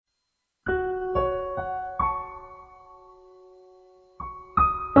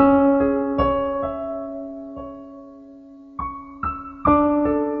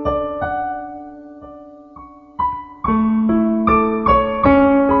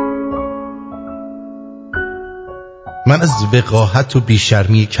من از وقاحت و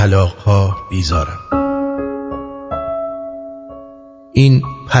بیشرمی کلاغ‌ها بیزارم. این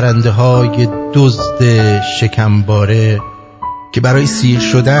پرنده های دزد شکمباره که برای سیر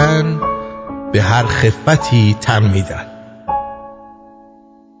شدن به هر خفتی تن میدن.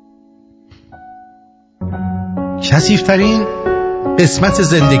 کثیف‌ترین قسمت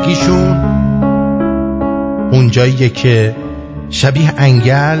زندگیشون اونجاییه که شبیه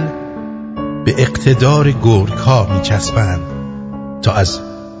انگل به اقتدار گرگ‌ها میچسبند تا از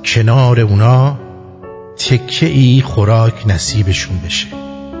کنار اونا تکه‌ای خوراک نصیبشون بشه.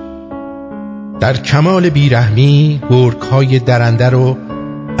 در کمال بیرحمی گرگ‌های درنده رو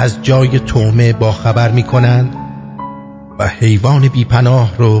از جای طعمه باخبر میکنند و حیوان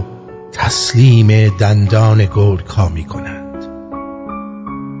بیپناه رو تسلیم دندان گرگ‌ها میکنند.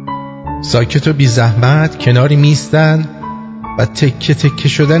 ساکت و بی زحمت کناری میستند و تکه تکه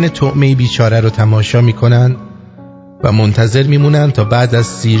شدن طعمه بیچاره رو تماشا میکنند و منتظر میمونند تا بعد از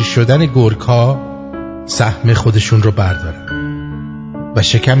سیر شدن گرگ‌ها سهم خودشون رو بردارن و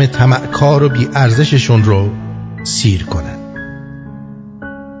شکم طمعکار و بی ارزششون رو سیر کنن.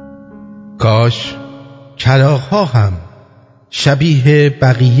 کاش کلاغ‌ها هم شبیه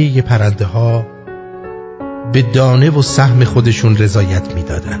بقیه پرنده ها به دانه و سهم خودشون رضایت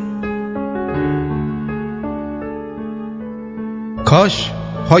میدادن. کاش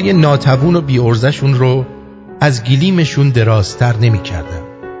پای ناتوون و بی ارزشون رو از گلیمشون درازتر نمی کردن.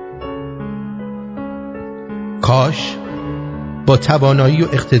 کاش با توانایی و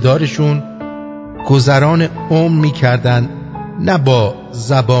اقتدارشون گذران عمر می کردن، نه با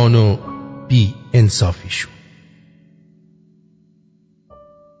زبان و بی انصافیشون.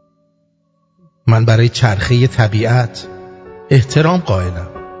 من برای چرخه طبیعت احترام قائلم،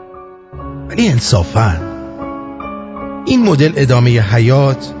 ولی انصافاً این مدل ادامه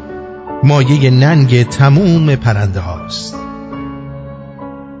حیات مایه ننگ تموم پرنده هاست.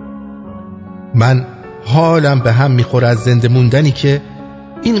 من حالم به هم میخوره از زنده موندنی که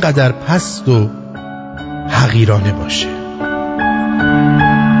اینقدر پست و حقیرانه باشه.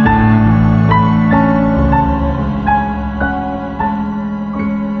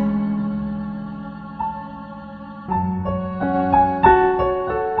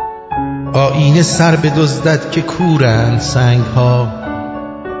 آینه سر بدزدد که کورند سنگ ها،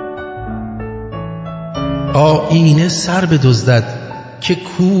 آینه سر بدزدد که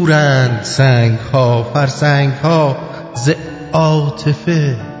کورند سنگ ها، فرسنگ ها ز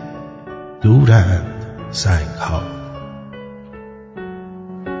عاطفه دورند سنگ ها.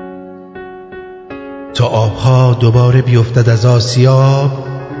 تا آبها دوباره بیفتد از آسیاب،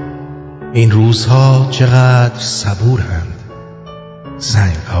 این روزها چقدر صبورند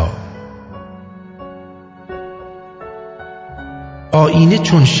سنگ ها. آینه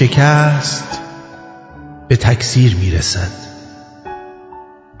چون شکست به تکثیر میرسد،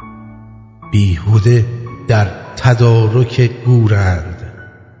 بیهوده در تدارک گورند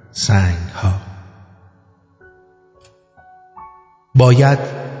سنگ ها. باید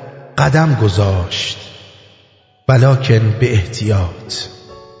قدم گذاشت ولکن به احتیاط،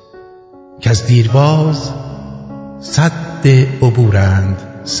 که از دیرباز سد عبورند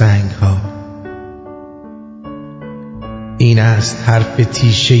سنگ ها. این است حرف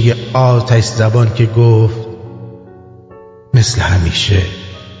تیشه آتش زبان که گفت مثل همیشه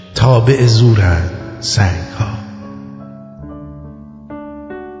تابع زورند سنگ ها.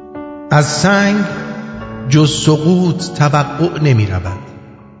 از سنگ جز سقوط توقع نمی رود،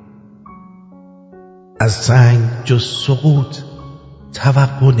 از سنگ جز سقوط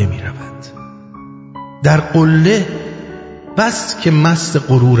توقع نمی رود. در قله بس که مست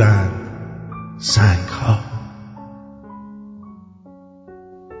غرورند سنگ ها.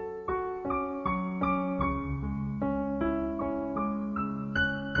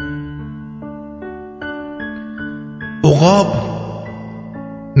 عقاب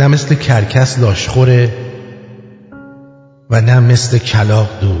نه مثل کرکس لاشخوره و نه مثل کلاغ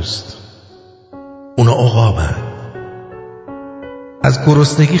دوست. اونا عقابند، از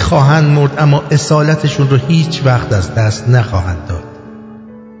گرسنگی خواهند مرد اما اصالتشون رو هیچ وقت از دست نخواهند داد.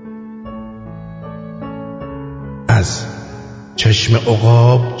 از چشم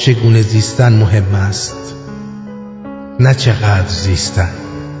عقاب چگونه زیستن مهم است، نه چقدر زیستن.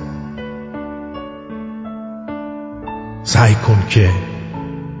 سعی کن که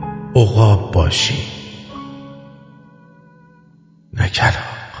عقاب باشی نه کلاغ.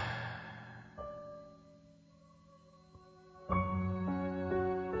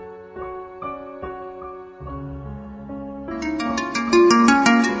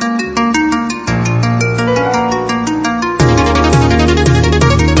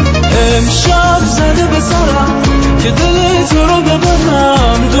 امشب زده به سرم که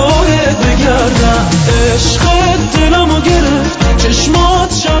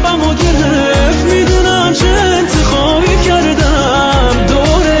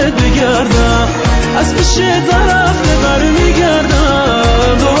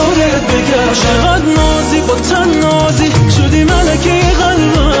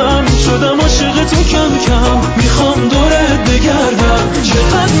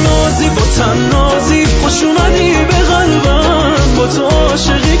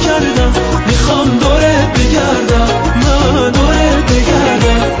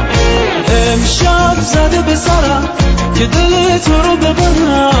تو رو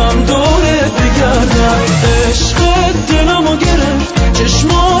ببرم دورت بگردم. عشقت دلمو گرفت،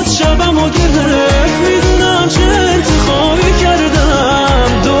 چشمات شبمو گرفت، میدونم چه انتخابی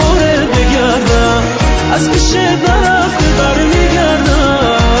کردم دورت بگردم. از پیشت نرفته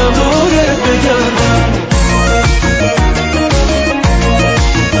برمیگردم دورت بگردم.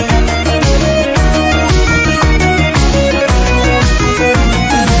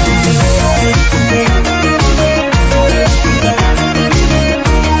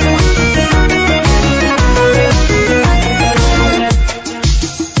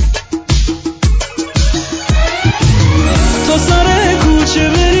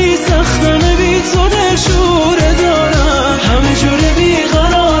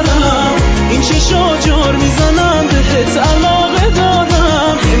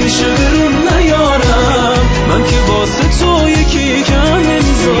 من که واسه تو یکی کم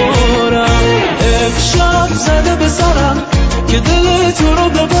نمیذارم. افشار زده به سرم که دل تو رو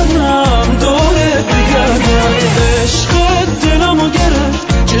ببرم دورت بگردم. عشقت دلمو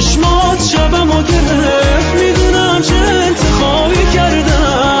گرفت، چشمات شبمو گرفت، میدونم چه انتخابی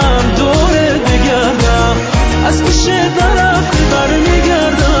کردم دورت بگردم. از پیشت نرفتی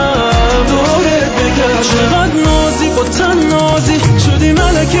برمیگردم دورت بگردم. چقدر نازی با تن نازی شدی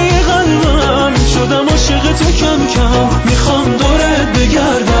ملکه قلبم، شدم عاشق تو کم کم میخوام دورت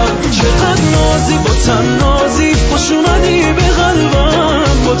بگردم. چقدر نازی با تن نازی خوش اومدی به قلبم،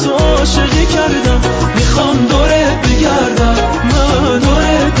 با تو عاشقی کردم میخوام دورت بگردم. من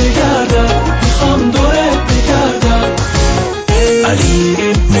دورت بگردم، میخوام دورت بگردم. علی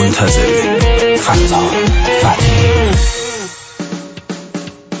منتظری فتا فتحی.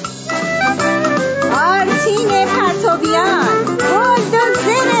 آرتین پرتویان،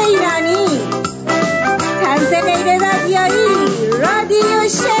 بلدوزر ایرانی، طرز غیر رادیویی، رادیو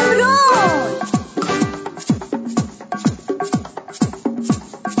شمرون.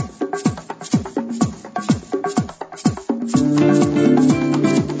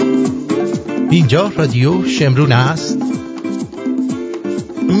 اینجا رادیو شمرون است.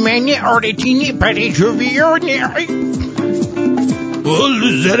 من آرتین پرتویان،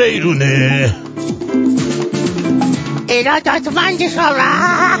 بلدوزر ایرونه، ارادتمند شما.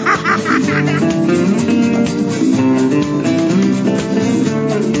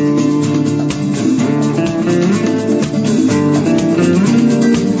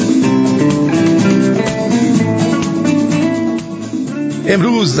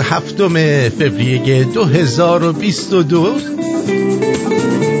 امروز 7 فوریه 2022،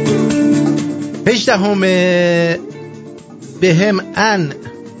 18 بهم ان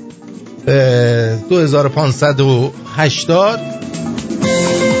 2580.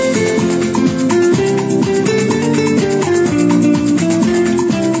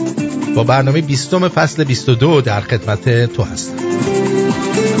 با برنامه 20 فصل 22 در خدمت تو هستم.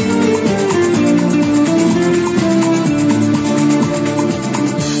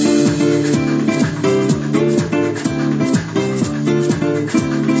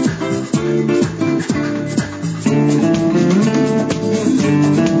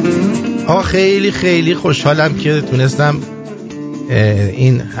 خیلی خیلی خوشحالم که تونستم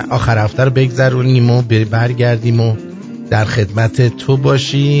این آخر هفته رو بگذرونیم و برگردیم و در خدمت تو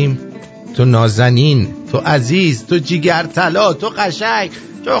باشیم. تو نازنین، تو عزیز، تو جیگر طلا، تو قشنگ،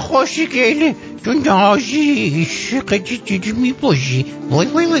 تو خوشگلی، تو نازی، چقدر میباشی. وای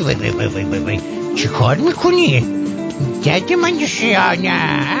وای وای وای وای وای وای وای، چی کار میکنی؟ جد من شیانه.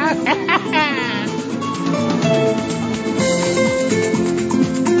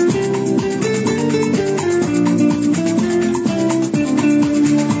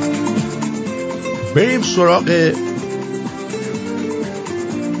 بریم سراغ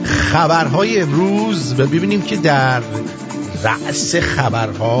خبرهای امروز و ببینیم که در رأس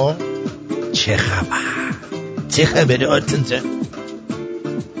خبرها چه خبره آرتین جان؟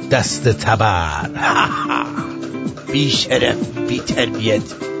 دست تبر، بی شرف، بی تربیت،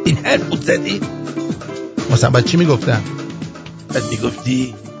 این حرفو زدی؟ مثلا باید چی میگفتم؟ باید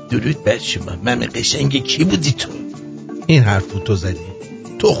میگفتی درود بر شما، من قشنگ کی بودی تو؟ این حرفو تو زدی،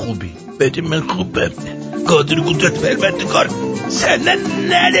 تو خوبی، بده من خوبم، قادر قدرت پروردگار سنن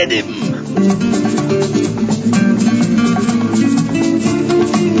ندادیم.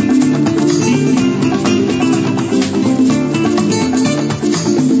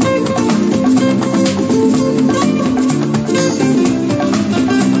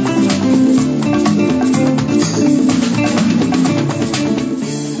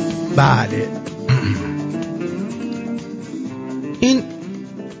 بله، این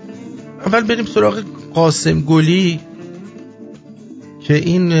اول بریم سراغ قاسم گلی که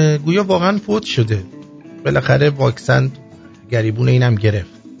این گویا واقعا فوت شده. بالاخره واکسن گریبون اینم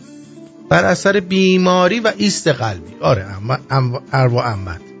گرفت بر اثر بیماری و ایست قلبی. آره اروا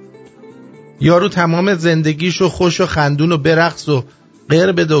احمد یارو تمام زندگیشو خوش و خندون و برقص و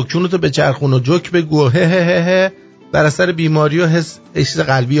غیر به دکونتو به چرخون و جوک بگو هه هه هه هه. بر اثر بیماری و ایست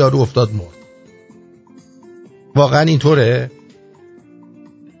قلبی یارو افتاد مرد. واقعا اینطوره؟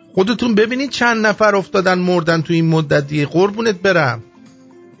 خودتون ببینید چند نفر افتادن مردن تو این مدت دیگه. قربونت برم.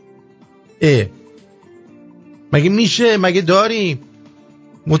 مگه میشه؟ مگه داریم؟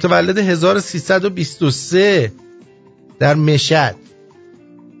 متولد 1323 در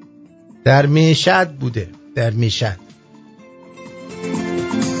مشهد بوده. در مشهد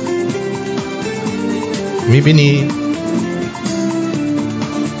میبینی؟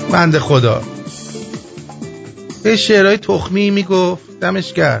 بنده خدا به شعرهای تخمی میگفت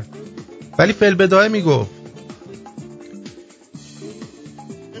دمش گرد، ولی فی‌البداهه میگفت.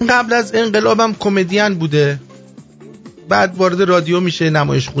 قبل از انقلابم کمدین بوده، بعد وارد رادیو میشه،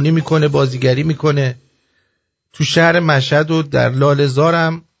 نمایشخونی میکنه، بازیگری میکنه. تو شهر مشهد و در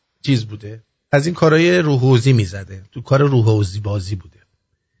لاله‌زارم چیز بوده، از این کارهای روحوزی میزده، تو کار روحوزی بازی بوده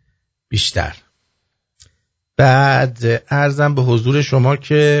بیشتر. بعد عرضم به حضور شما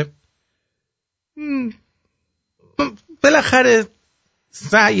که بالاخره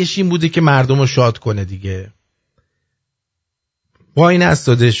سعیش این بوده که مردم رو شاد کنه دیگه. با این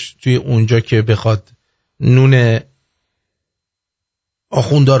استادش توی اونجا که بخواد نون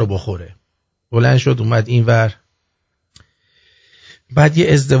آخوندا رو بخوره. بلند شد اومد این ور. بعد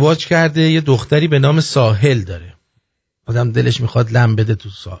یه ازدواج کرده، یه دختری به نام ساحل داره. آدم دلش میخواد لم بده تو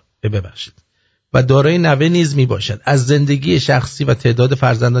ببخشید. و دارای نوه نیز میباشد. از زندگی شخصی و تعداد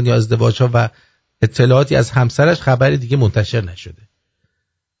فرزندان یا ازدواج‌ها و اطلاعاتی از همسرش خبری دیگه منتشر نشده.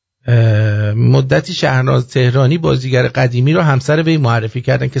 مدتی شهرناز تهرانی بازیگر قدیمی رو همسر وی معرفی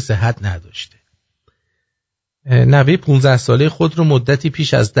کردن که صحت نداشته. نوه 15 ساله خود رو مدتی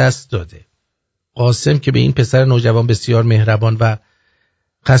پیش از دست داده. قاسم که به این پسر نوجوان بسیار مهربان و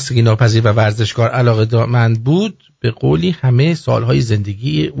خستگی ناپذیر و ورزشکار علاقه‌مند بود، به قولی همه سالهای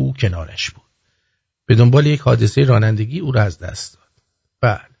زندگی او کنارش بود. به دنبال یک حادثه رانندگی او را از دست داد.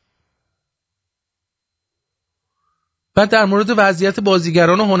 بله. بعد در مورد وضعیت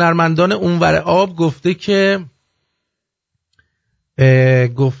بازیگران و هنرمندان اونور آب گفته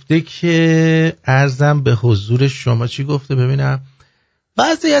که عرضم به حضور شما چی گفته ببینم.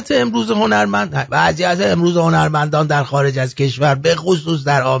 وضعیت امروز هنرمندان در خارج از کشور به خصوص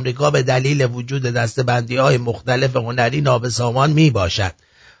در آمریکا به دلیل وجود دسته‌بندی‌های مختلف هنری نابسامان می باشد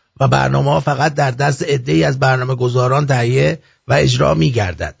و برنامه‌ها فقط در دست عده‌ای از برنامه‌گذاران تهیه و اجرا می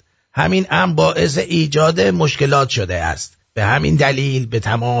گردد. همین امر باعث ایجاد مشکلات شده است. به همین دلیل به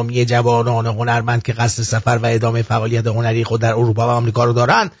تمامی جوانان هنرمند که قصد سفر و ادامه فعالیت هنری خود در اروپا و آمریکا رو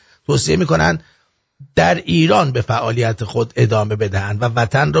دارند توصیه می‌کنند در ایران به فعالیت خود ادامه بدهند و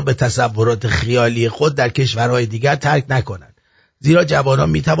وطن را به تصورات خیالی خود در کشورهای دیگر ترک نکنند، زیرا جوانان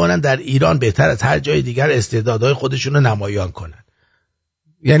می‌توانند در ایران بهتر از هر جای دیگر استعدادهای خودشون رو نمایان کنند.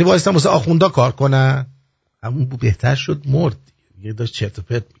 یعنی واسه مثلا آخوندا کار کنن، همون بهتر شد مرد دیگه. داشت چرت و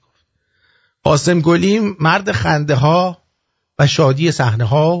پرت میگفت. قاسم گلی مرد خنده ها و شادی صحنه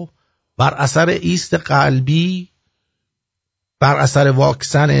ها بر اثر ایست قلبی، بر اثر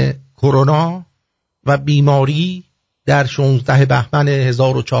واکسن کرونا و بیماری در 16 بهمن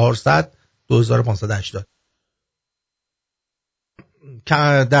 2580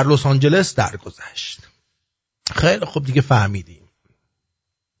 که در لس آنجلس درگذشت. خیلی خوب دیگه فهمیدیم.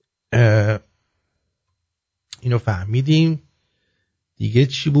 اینو فهمیدیم. دیگه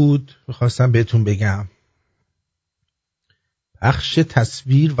چی بود میخواستم بهتون بگم؟ پخش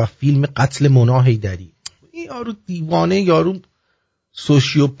تصویر و فیلم قتل مونا حیدری. این یارو دیوانه، یارو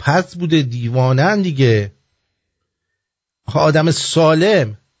سوشیوپت بوده، دیوانه دیگه. آدم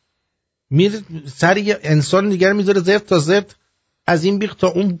سالم میره سر یه انسان دیگر میذاره زفت تا زفت، از این بیخ تا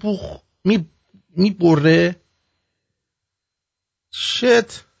اون بوخ میبره.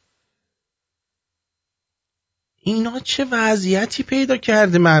 شت، اینا چه وضعیتی پیدا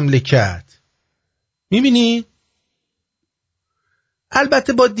کرده مملکت. میبینی؟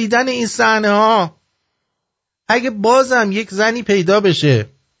 البته با دیدن این صحنه ها اگه بازم یک زنی پیدا بشه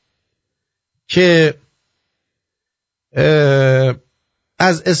که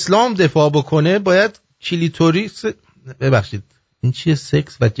از اسلام دفاع بکنه، باید کلیتوریس، ببخشید این چیه؟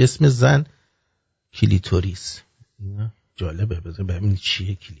 سکس و جسم زن کلیتوریس. جالبه، ببینید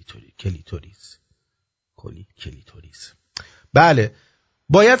چیه کلیتوریس. بله،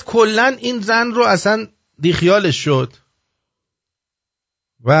 باید کلن این زن رو اصلا بیخیالش شد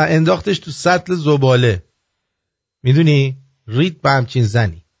و انداختش تو سطل زباله. میدونی؟ رید به همچین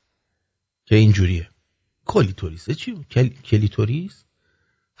زنی که اینجوریه کلیتوریسه چی؟ کلیتوریس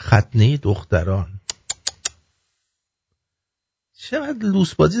ختنه دختران. چقدر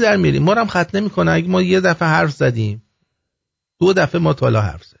لوس بازی در میاریم. ما رو هم ختنه میکنه. اگه ما یه دفعه حرف زدیم 2 دفعه ما تالا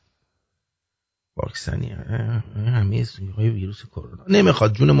حرف زدیم. واکسنی همه های ویروس کرونا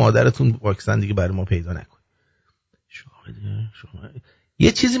نمیخواد. جون مادرتون واکسن دیگه برای ما پیدا نکن. شما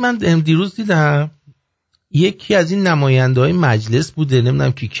یه چیزی من دیروز دیدم، یکی از این نماینده‌های مجلس بوده،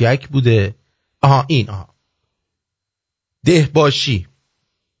 نمیدونم کیک بوده، دهباشی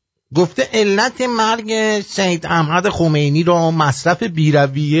گفته علت مرگ سید احمد خمینی را مصرف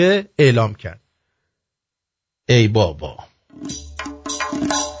بیرویه اعلام کرد. ای بابا،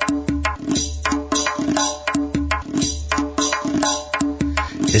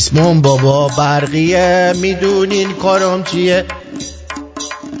 اسمم بابا برقیه، میدونین کارم چیه؟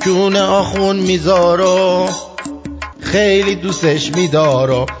 جون آخون میذارو، خیلی دوستش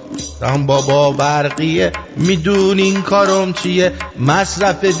میدارو. هم بابا برقیه، میدونین کارم چیه؟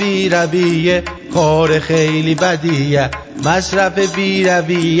 مصرف بیرویه، کار خیلی بدیه. مصرف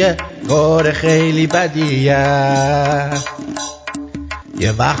بیرویه، کار خیلی بدیه.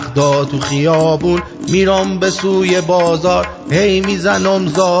 یه وقتا تو خیابون میرم به سوی بازار، هی میزنم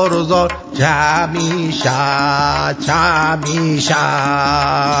زار و زار، چه میشه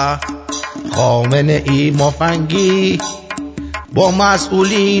خامنه ای مفنگی با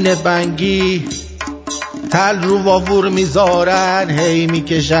مسئولین بنگی، تل رو وافور میذارن، هی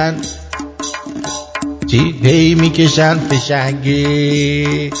میکشن هی میکشن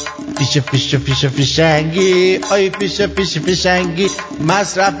فشنگی، فیش فشنگی، آی فیش فشنگی.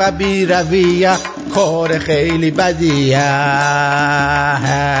 مصرف بیرویه، کار خیلی بدیه.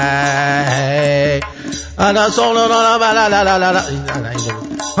 انا سونا لا لا لا لا لا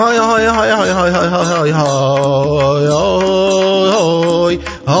های های های های های های های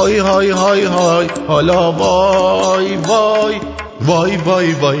های های های های حالا وای وای وای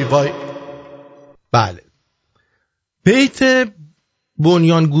وای وای وای. بله، بیت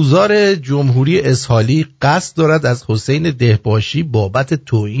بنیانگذار جمهوری اسحاقی قصد دارد از حسین دهباشی بابت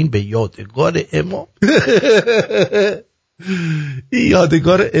توهین به یادگار امام این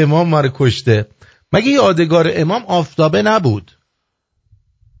یادگار امام ما رو کشته. مگه یادگار امام آفتابه نبود؟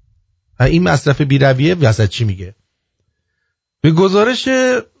 این مصرف بیرویه واسه چی میگه؟ به گزارش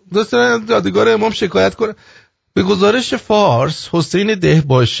دوستان یادگار امام شکایت کنه. به گزارش فارس، حسین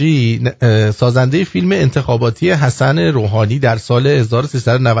دهباشی سازنده فیلم انتخاباتی حسن روحانی در سال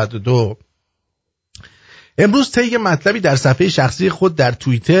 1392 امروز طی مطلبی در صفحه شخصی خود در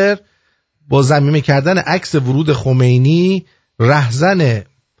توییتر با ضمیمه کردن عکس ورود خمینی رهزن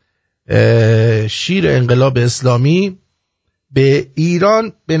شیر انقلاب اسلامی به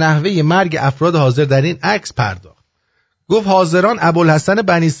ایران به نحوه مرگ افراد حاضر در این عکس پرداخت. گفت حاضران ابوالحسن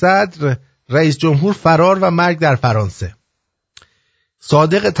بنی صدر رئیس جمهور فرار و مرگ در فرانسه.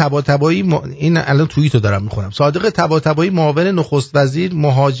 صادق طباطبایی این الان توییتو دارم میخونم. صادق طباطبایی معاون نخست وزیر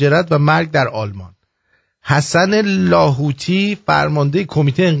مهاجرت و مرگ در آلمان. حسن لاهوتی فرمانده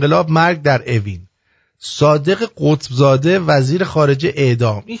کمیته انقلاب مرگ در اوین. صادق قطبزاده وزیر خارجه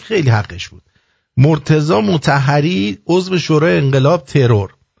اعدام. این خیلی حقش بود. مرتضی مطهری عضو شورای انقلاب ترور.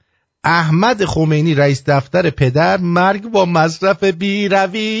 احمد خمینی رئیس دفتر پدر مرگ با مصرف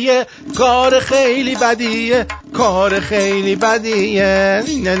بیرویه، کار خیلی بدیه، کار خیلی بدیه.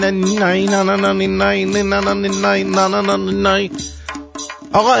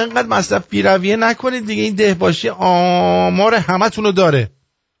 آقا اینقدر مصرف بیرویه نکنید دیگه. این دهباشی آمار همتونو داره،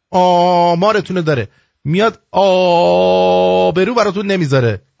 آمارتونو داره، میاد آبرو براتون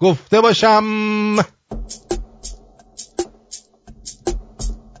نمیذاره. گفته باشم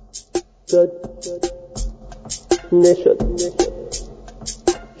نشد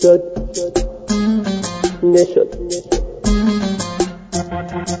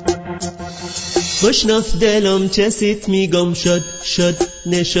بشنف دلم چسیت میگم شد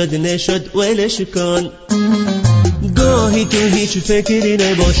نشد ولش کن. گاهی تو هیچ فکری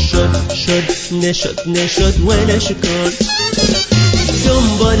نباش، شد نشد ولش کن.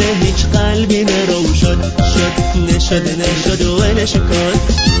 دنبال هیچ قلبی نرو، شد نشد ولش کن.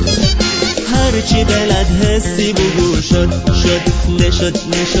 هرچی دلت حسی بگو، شد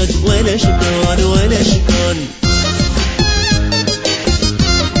نشد ولش کن.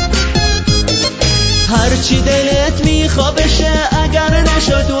 هرچی دلت میخوابشه اگر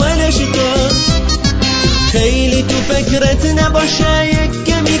نشد ولش کن. خیلی تو فکرت نباشه یک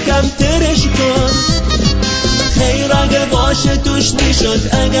کمی کم ترش کن. خیر اگر باشه توش میشد،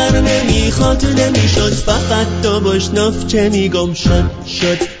 اگر نمیخواد نمیشد. فقط تو بشنف چه میگم، شد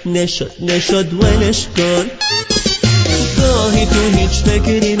نشد ولش کن. گاهی تو هیچ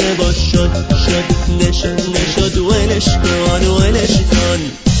فکری نباش، شد نشد ولش کن.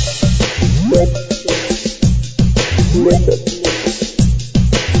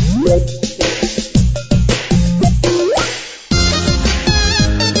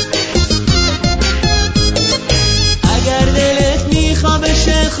 اگر دلت میخوا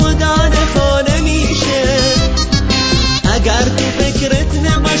بشه خدا نخوانه میشه، اگر تو فکرت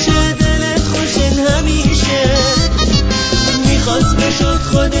نباشه دلت خوشن همیشه. میخواست بشد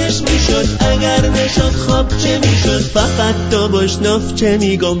خودش میشد، اگر نشد خواب چه میشد؟ فقط تو باش نف چه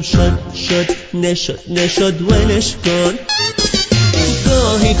میگم، شد نشد ولش کن.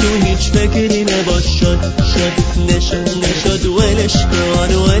 گاهی تو هیچ فکری نباش، شد نشد ولش کن.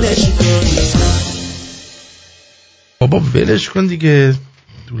 بابا ولش کن دیگه،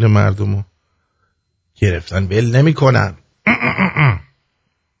 دول مردمو گرفتن ول نمی کنن.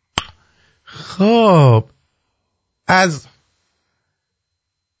 خب از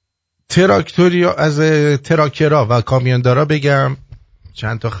تراکتورها و کامیوندارا بگم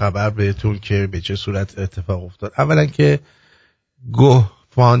چند تا خبر بهتون که به چه صورت اتفاق افتاد. اولا که گو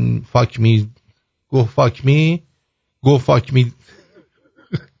فاک می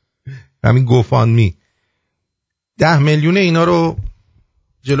همین گوفانمی 10 میلیون اینا رو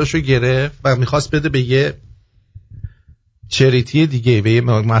جلوشو گرفت و میخواست بده به یه چریتی دیگه، به یه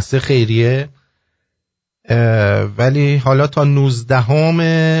مؤسسه خیریه، ولی حالا تا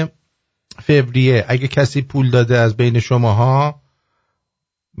 19 فوریه اگه کسی پول داده از بین شماها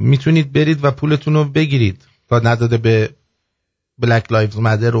میتونید برید و پولتون رو بگیرید تا نداده به بلک لایوز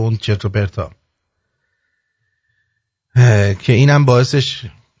مدر و اون چرت و پرتا، که اینم باعثش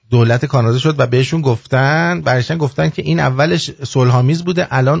دولت کانادا شد و بهشون گفتن که این اولش صلح‌آمیز بوده،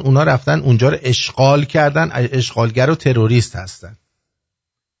 الان اونا رفتن اونجا رو اشغال کردن، اشغالگر و تروریست هستن.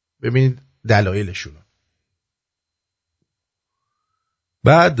 ببینید دلایلشون.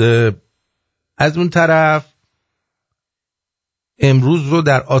 بعد از اون طرف امروز رو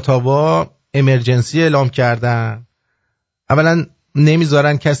در اتاوا امرجنسی اعلام کردن. اولا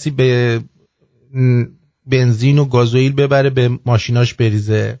نمیذارن کسی به بنزین و گازوئیل ببره به ماشیناش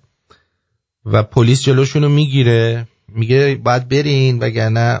بریزه و پلیس جلوشونو میگیره، میگه باید برین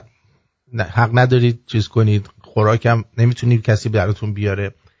وگرنه حق ندارید چیز کنید، خوراکم نمیتونید کسی براتون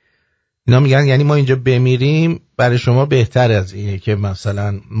بیاره. اینا میگن یعنی ما اینجا بمیریم برای شما بهتر از اینه که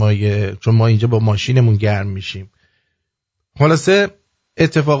مثلا چون ما اینجا با ماشینمون گرم میشیم. خلاصه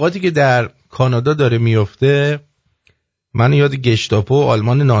اتفاقاتی که در کانادا داره میفته من یاد گشتاپو و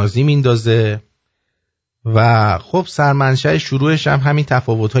آلمان نازی میندازه و خب سرمنشأ شروعش هم همین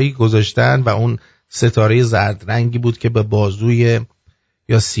تفاوت‌هایی گذاشتن و اون ستاره زرد رنگی بود که به بازوی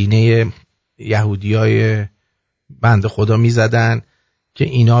یا سینه یهودیای بنده خدا میزدن که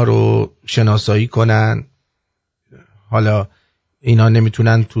اینا رو شناسایی کنن. حالا اینا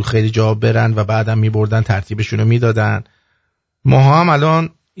نمیتونن تو خیلی جا برن و بعدم میبردن ترتیبشون رو میدادن. ما هم الان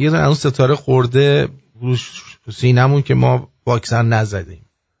یه دونه اون ستاره خورده سینمون که ما واکسن نزدیم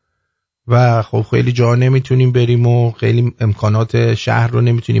و خب خیلی جا نمیتونیم بریم و خیلی امکانات شهر رو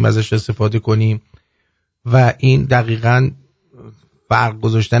نمیتونیم ازش استفاده کنیم و این دقیقاً فرق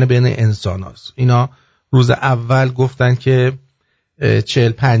گذاشتن بین انسان هست. اینا روز اول گفتن که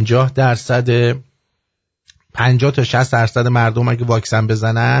 40-50% 50 تا 60% مردم اگه واکسن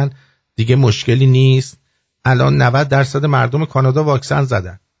بزنن دیگه مشکلی نیست. الان 90% مردم کانادا واکسن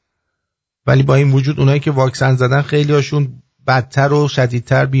زدن، ولی با این وجود اونایی که واکسن زدن خیلی هاشون بدتر و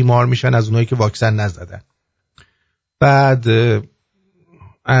شدیدتر بیمار میشن از اونایی که واکسن نزدن. بعد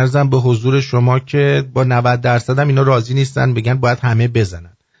عرضم به حضور شما که با 90% هم اینا راضی نیستن، بگن باید همه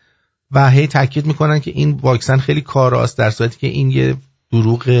بزنن و هی تاکید میکنن که این واکسن خیلی کاراست، در صورتی که این یه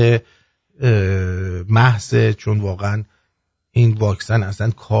دروغ محضه، چون واقعا این واکسن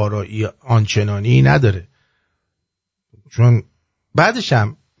اصلا کارایی آنچنانی نداره. چون بعدش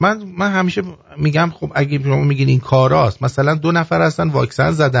هم من همیشه میگم خب اگه شما میگین این کاراست، مثلا 2 نفر هستن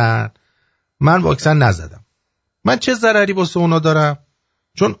واکسن زدن، من واکسن نزدم، من چه ضرری واسه اونا دارم؟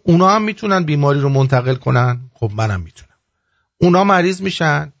 چون اونا هم میتونن بیماری رو منتقل کنن، خب منم میتونم. اونا مریض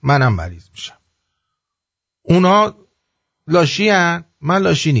میشن، منم مریض میشم. اونا لاشی هن، من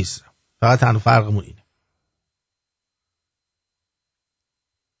لاشی نیستم. فقط تنها فرقمون اینه.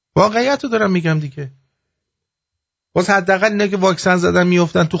 واقعیت رو دارم میگم دیگه. باز حداقل اینا که واکسن زدن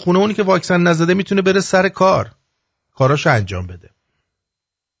میافتن تو خونه، اونی که واکسن نزده میتونه بره سر کاراشو انجام بده.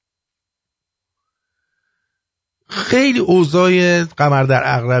 خیلی اوضاع قمر در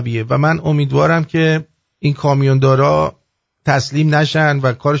عقربیه و من امیدوارم که این کامیوندارا تسلیم نشن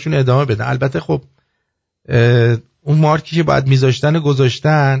و کارشون ادامه بدن. البته خب اون مارکی که باید میذاشتن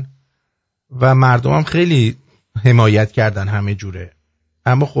گذاشتن و مردم هم خیلی حمایت کردن همه جوره،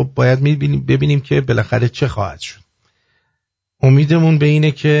 اما خب باید ببینیم که بالاخره چه خواهد شد. امیدمون به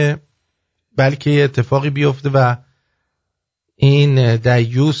اینه که بلکه یه اتفاقی بیفته و این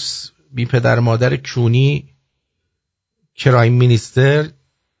دیوس بی پدر مادر کونی کرایم مینیستر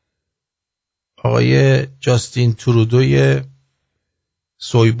آقای جاستین ترودوی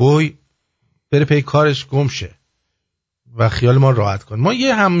سویبوی بره پی کارش گم شه و خیال ما راحت کن. ما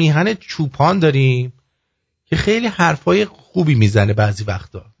یه هم میهن چوپان داریم که خیلی حرفای خوبی میزنه بعضی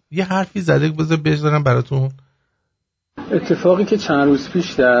وقتا. یه حرفی زده بذارم براتون. اتفاقی که چند روز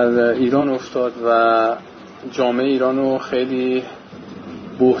پیش در ایران افتاد و جامعه ایران رو خیلی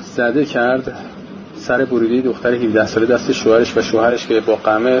بهت زده کرد، سر بریده دختر 17 ساله دست شوهرش و شوهرش که با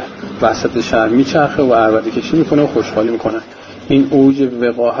قمه وسط شهر میچرخه و عربده کشی میکنه و خوشحالی میکنه. این اوج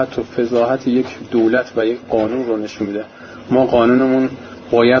وقاحت و فضاحت یک دولت و یک قانون رو نشون میده. ما قانونمون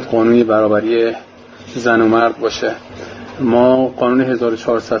باید قانونی برابری زن و مرد باشه. ما قانون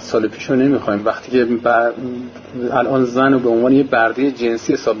 1400 سال پیش رو نمیخوایم. وقتی که الان زن رو به عنوان یه برده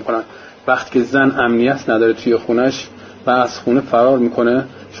جنسی حساب میکنن، وقتی که زن امنیت نداره توی خونش و از خونه فرار میکنه،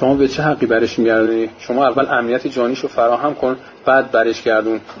 شما به چه حقی برش میگردونی؟ شما اول امنیت جانیشو فراهم کن، بعد برش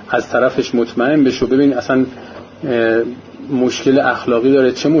گردون. از طرفش مطمئن بشو، ببین اصلا مشکل اخلاقی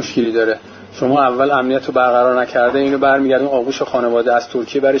داره چه مشکلی داره. شما اول امنیت رو برقرار نکرده اینو برمیگردون آغوش خانواده، از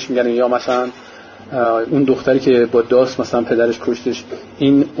ترکیه برش میگردون. یا مثلا اون دختری که با داس مثلا پدرش کشتش،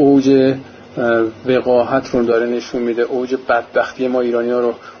 این اوج وقاحت رو داره نشون میده، اوج بدبختی ما ایرانی‌ها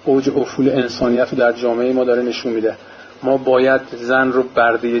رو، اوج افول انسانیت رو در جامعه ما داره نشون میده. ما باید زن رو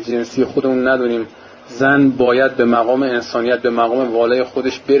برده جنسی خودمون ندونیم. زن باید به مقام انسانیت، به مقام والای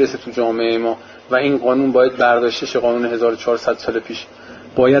خودش برسه تو جامعه ما و این قانون باید برداشته شه. قانون 1400 سال پیش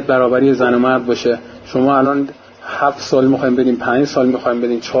باید برابری زن و مرد باشه. شما الان 7 سال میخوایم بدیم، 5 سال میخوایم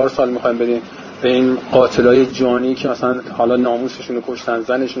بدیم، 4 سال میخوایم بدیم به این قاتلای جانی که مثلا حالا ناموسشون رو کشتن،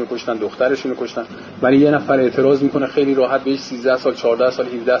 زنشون رو کشتن، دخترشون رو کشتن، ولی یه نفر اعتراض میکنه خیلی راحت بهش 13 سال 14 سال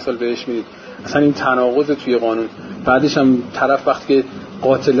 17 سال بهش میدید. اصلا این تناقض توی قانون. بعدش هم طرف وقتی که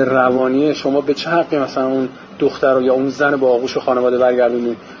قاتل روانیه، شما به چه حقی مثلا اون دختر یا اون زن با آغوش خانواده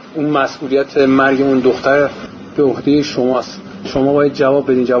برگردونید؟ اون مسئولیت مرگ اون دختر به عهده شماست. شما باید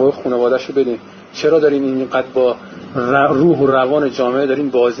جواب بدین، جواب خانواده‌شو بدین. چرا دارین اینقدر با روح و روان جامعه دارین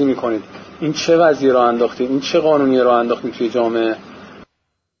بازی میکنید؟ این چه وضعی را انداختین؟ این چه قانونی را انداختین توی جامعه؟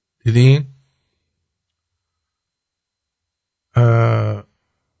 دیدین؟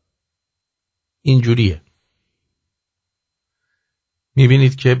 اینجوریه.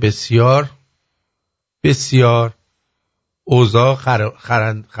 میبینید که بسیار بسیار اوضاع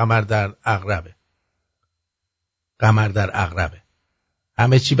قمر در عقربه.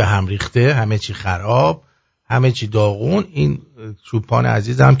 همه چی به هم ریخته، همه چی خراب، همه چی داغون. این چوپان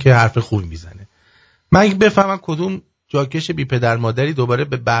عزیزم که حرف خوبی میزنه. من بفهمم کدوم جاکش بی پدر مادری دوباره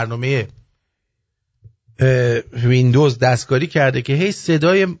به برنامه ویندوز دستکاری کرده که هی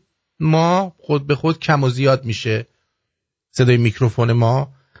صدای ما خود به خود کم و زیاد میشه، صدای میکروفون ما،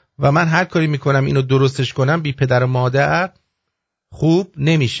 و من هر کاری میکنم اینو درستش کنم بی پدر مادر خوب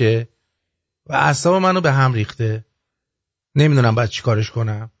نمیشه و اعصاب منو به هم ریخته. نمیدونم باید چی کارش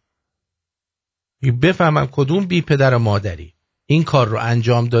کنم. بفهمم کدوم بی پدر مادری این کار رو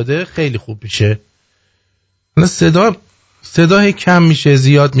انجام داده خیلی خوب میشه. صدا کم میشه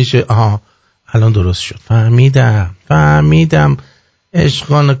زیاد میشه. آها الان درست شد. فهمیدم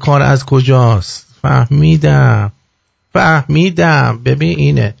عشقان کار از کجاست. فهمیدم. ببین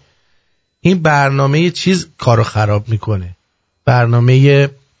اینه، این برنامه چیز کارو خراب میکنه. برنامه‌ای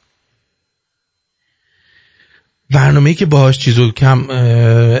که باهاش چیزو کم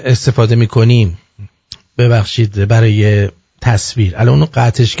استفاده میکنیم، ببخشید، برای تصویر. الان اونو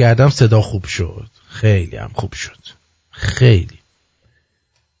قطعش کردم، صدا خوب شد، خیلی هم خوب شد، خیلی.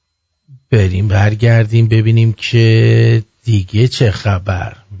 بریم برگردیم ببینیم که دیگه چه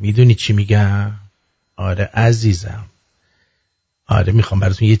خبر. میدونی چی میگم؟ آره عزیزم، آره میخوام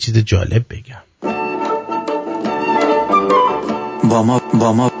براتون یه چیز جالب بگم. با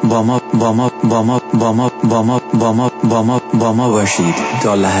ما باشید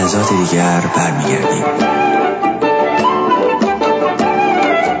تا لحظات دیگر برمیگردیم.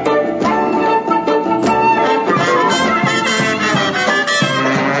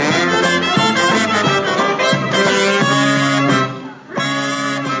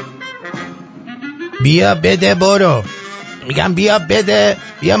 بیا بده برو. میگم بیا بده،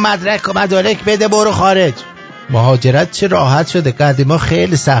 بیا مدارک بده برو خارج. مهاجرت چه راحت شده، قدیما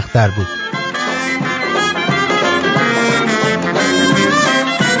خیلی سخت‌تر بود.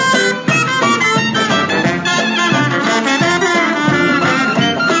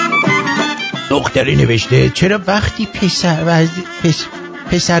 داره نوشته چرا وقتی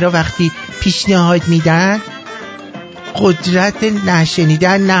پسرها وقتی پیشنهاد میدن قدرت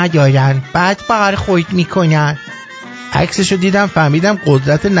نشنیدن ندارن، بعد برخورد میکنن. عکسشو دیدم فهمیدم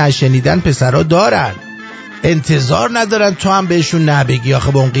قدرت نشنیدن پسرها دارن، انتظار ندارن تو هم بهشون نبگی.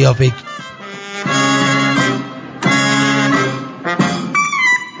 آخه با اون قیافه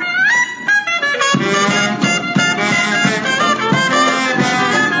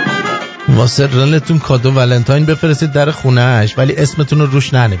واسه رنتون کادو ولنتاین بفرستید در خونهش، ولی اسمتون رو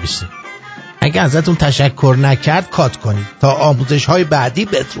روش ننویسید. اگه ازتون تشکر نکرد کات کنید تا آموزش های بعدی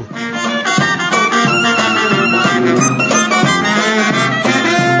بدرود.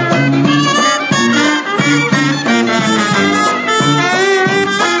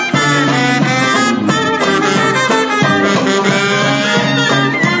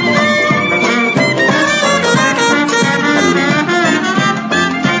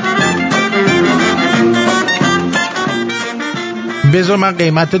 بذار من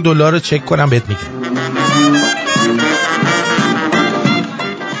قیمت دلار رو چک کنم بهت میگم.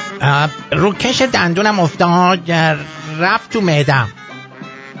 روکش دندونم افتاد رفت تو معدم.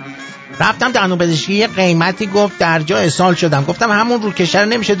 رفتم دندون پزشکی یه قیمتی گفت در جا اسهال شدم. گفتم همون روکش رو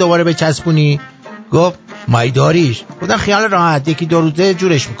نمیشه دوباره بچسبونی؟ گفت مای داریش. گفتم خیال راحت، یکی دو روزه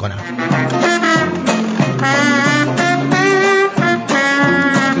جورش میکنم.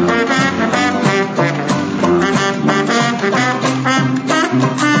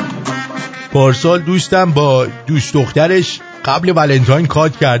 پارسال دوستم با دوست دخترش قبل ولنتاین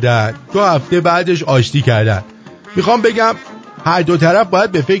کات کردن، 2 هفته بعدش آشتی کردن. میخوام بگم هر دو طرف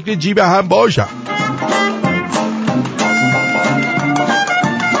باید به فکر جیب هم باشن.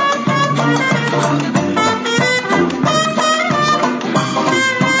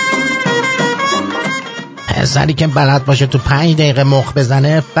 پسری که بلد باشه تو 5 دقیقه مخ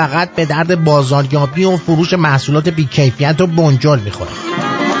بزنه فقط به درد بازاریابی و فروش محصولات بی‌کیفیت و بنجل میخوره.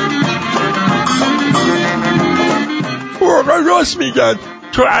 راست میگن،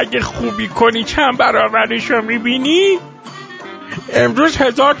 تو اگه خوبی کنی چند برابرشو میبینی. امروز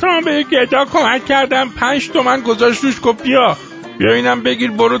 1000 تومن به یک گدا کمک کردم، 5 تومن گذاشت روش، گفت بیا اینم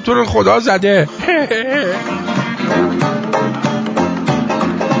بگیر برو، تو رو خدا زده.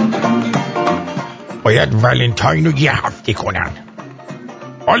 باید ولنتاین رو یه هفته کنن.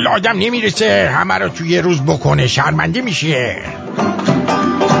 حالا آدم نمیرسه همه رو توی یه روز بکنه، شرمنده میشه.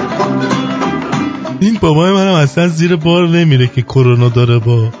 این بابای منم اصلا زیر بار نمیره که کرونا داره.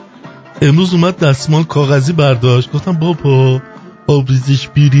 با امروز اومد دستمال کاغذی برداشت. گفتم بابا آبریزش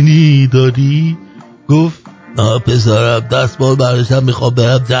بیرینی داری؟ گفت نه پسرم دستمال برداشتم میخوام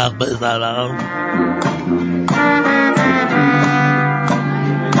برم زق بزنم.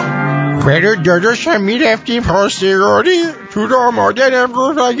 برو داداشم میرفتیم خواستگاری، تو را مادرم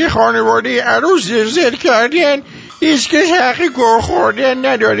گفت اگه خانواده عروس زلزل کردن هیچ کس حقی گوه خوردن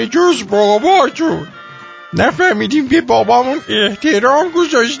نداره جز باباتون. نفهمیدیم که بابامون احترام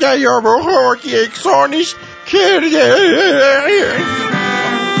گذاشته یا با خاک یکسانش کرده.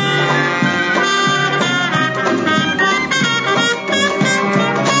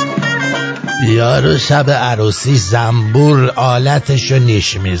 یارو شب عروسی زنبور آلتشو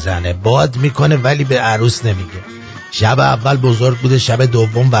نیش میزنه، باد میکنه ولی به عروس نمیگه. شب اول بزرگ بوده، شب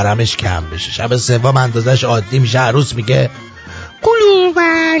دوم ورمش کم بشه، شب سوم اندازش عادی میشه. عروس میگه قلو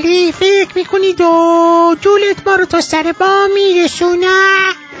ولی فکر میکنی دولت ما رو تا سر با میرسونه؟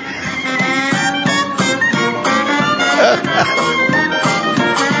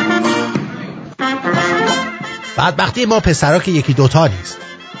 بدبختی ما پسرها که یکی دوتا نیست.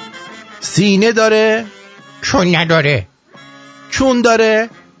 سینه داره چون نداره، چون داره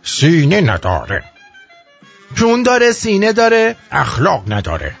سینه نداره، چون داره سینه داره، اخلاق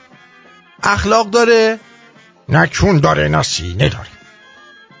نداره، اخلاق داره نه چون داره نه سینه داره،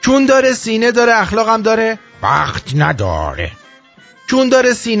 چون داره سینه داره اخلاق هم داره، وقت نداره، چون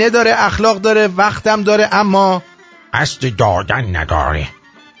داره سینه داره اخلاق داره وقتم داره اما قصد دادن نداره،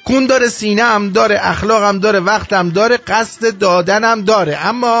 کون داره سینه هم داره اخلاق هم داره وقتم داره قصد دادن هم داره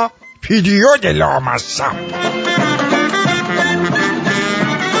اما پیدیود لامصب.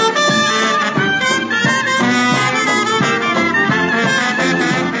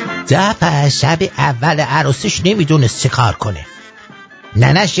 دفعه شب اول عروسیش نمیدونست چه کار کنه.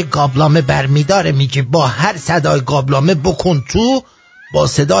 ننش گابلامه برمیداره میگه با هر صدای گابلامه بکن تو، با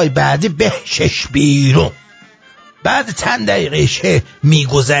صدای بعدی بهشش بیرون. بعد چند دقیقه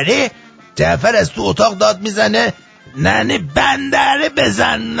میگذره جعفر از تو اتاق داد میزنه ننه بندره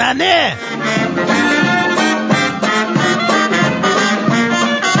بزن ننه.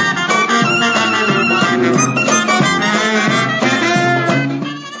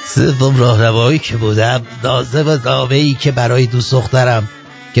 دوم راهنمایی که بودم لازم و نامه‌ای که برای دوست دخترم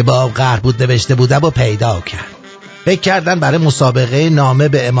که با هم قهر بود نوشته بودم و پیدا کرد. فکر کردن برای مسابقه نامه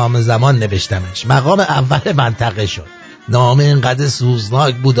به امام زمان نوشتمش. مقام اول منطقه شد. نامه اینقدر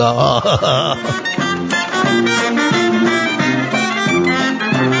سوزناک بود.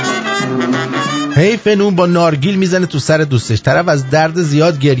 حیف نون با نارگیل میزنه تو سر دوستش. طرف از درد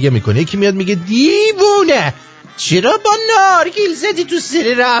زیاد گریه میکنه. یکی میاد میگه دیوونه چرا با نارگیل زدی تو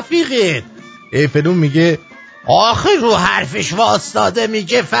سر رفیقت؟ حیف نون میگه آخه رو حرفش واسطاده،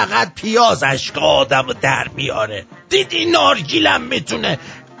 میگه فقط پیاز اشک آدم در میاره. دیدی نارگیلم میتونه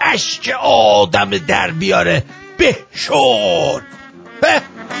اشک آدم در بیاره؟ به شد به.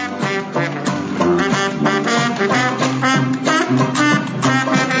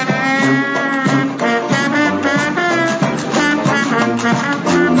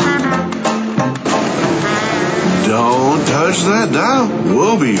 Don't touch that dial.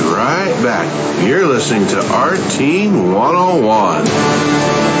 We'll be right back. You're listening to Artin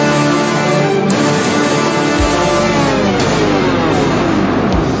 101.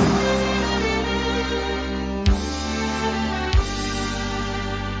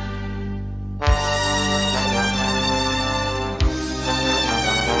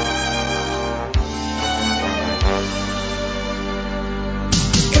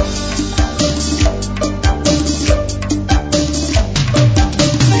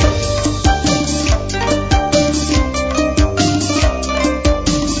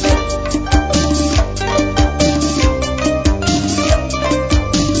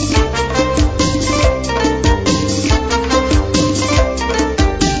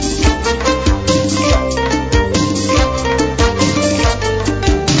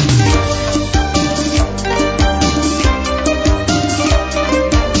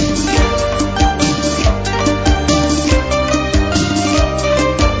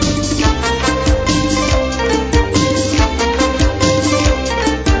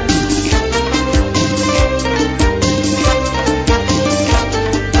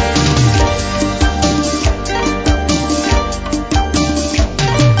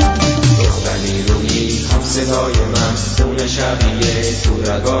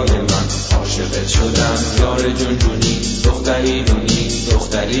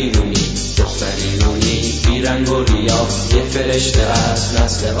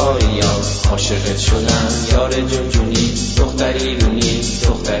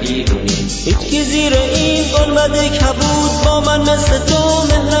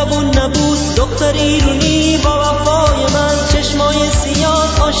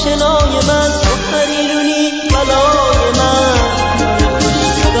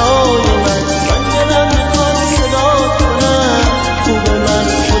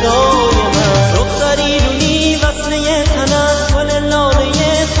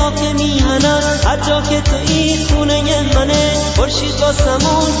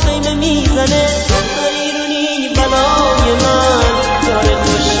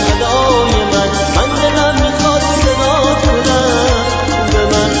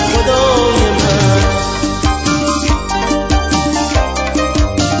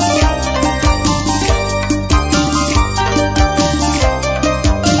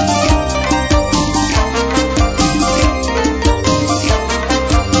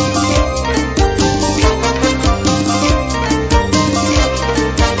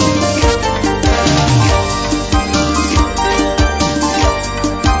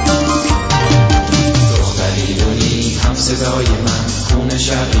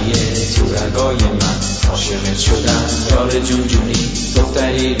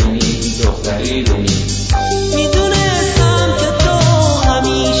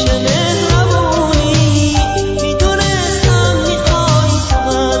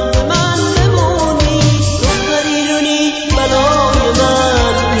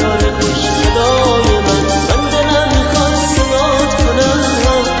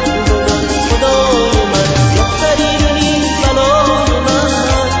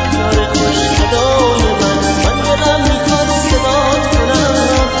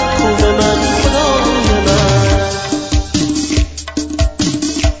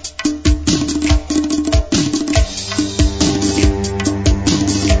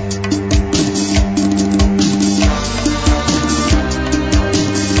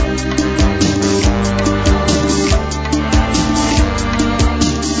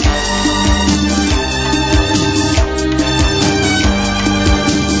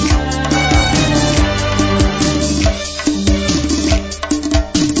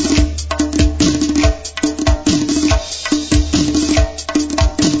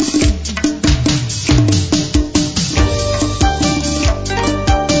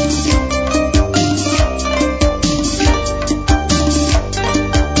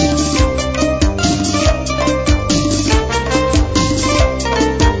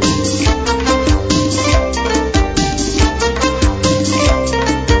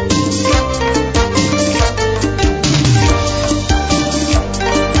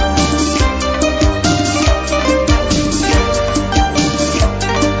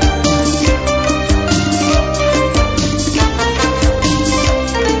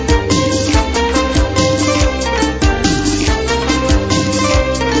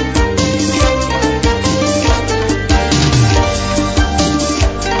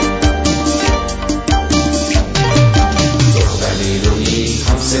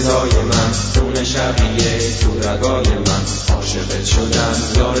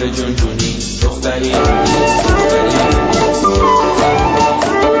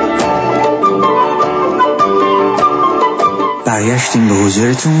 برگشتیم به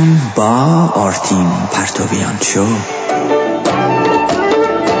حضورتون با آرتین پرتویان شو.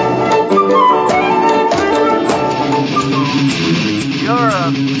 You're a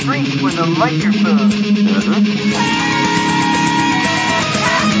freak with a microphone.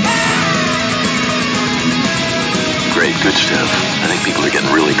 Great, good stuff. I think people are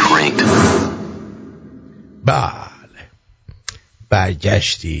getting really cranked. بله،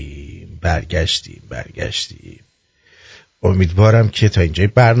 برگشتیم. امیدوارم که تا اینجای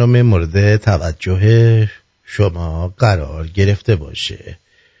برنامه مورد توجه شما قرار گرفته باشه.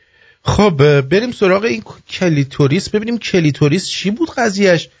 خب بریم سراغ این کلیتوریس، ببینیم کلیتوریس چی بود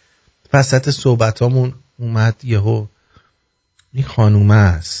قضیهش. وسط صحبتامون اومد یهو این خانومه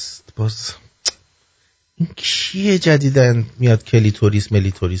است، باز این کیه جدیدن میاد کلیتوریس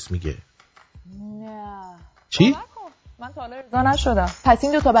ملیتوریس میگه؟ نه چی؟ من تا حالا ارضا نشدم. پس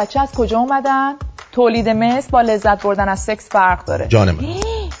این 2 تا بچه از کجا اومدن؟ تولید مثل با لذت بردن از سکس فرق داره. جان من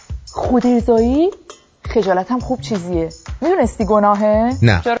خود ارضایی؟ خجالت هم خوب چیزیه. میدونستی گناهه؟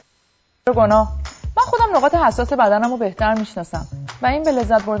 نه. چرا گناه؟ من خودم نقاط حساس بدنمو بهتر میشناسم و این به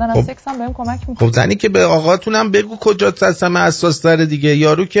لذت بردن از سکس هم بهم کمک میکنه. خب زنی که به آقاتونم بگو کجات هستم حساس تره دیگه.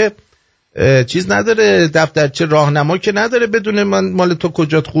 یارو که چیز نداره، دفترچه راهنما که نداره بدون من مال تو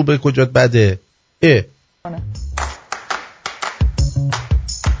کجات خوبه کجات بده.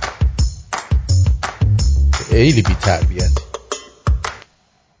 خیلی بی تربیت.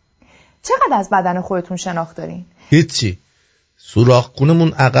 چقدر از بدن خودتون شناخت دارین؟ هیچی.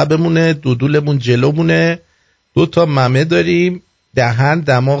 سوراخ‌خونمون عقبمونه، دودولمون جلومونه، 2 تا ممه داریم، دهن،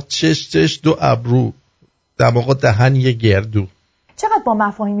 دماغ، چش، 2 ابرو، دماغ و دهن یه گردو. چقدر با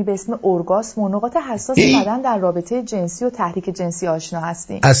مفاهیمی به اسم ارگاسم و نقاط حساس بدن در رابطه جنسی و تحریک جنسی آشنا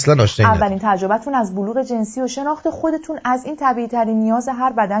هستین؟ اصلا آشنا نیستم. اولین تجربتون از بلوغ جنسی و شناخت خودتون از این طبیعی ترین نیاز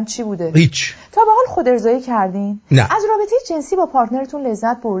هر بدن چی بوده؟ هیچ. تا به حال خود ارضایی کردین؟ نه. از رابطه جنسی با پارتنرتون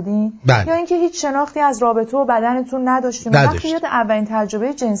لذت بردین؟ بله. یا اینکه هیچ شناختی از رابطه و بدنتون نداشتین؟ وقتی یاد اولین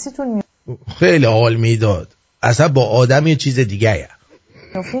تجربه جنسیتون خیلی حال میداد. اصلا با آدم یه چیز دیگه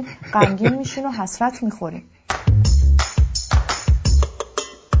میافتین، غمگین میشین و حسرت میخورین.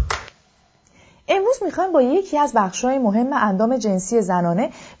 امروز میخوایم با یکی از بخش‌های مهم اندام جنسی زنانه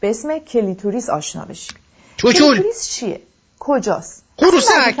به اسم کلیتوریس آشنا بشیم. کلیتوریس چیه؟ کجاست؟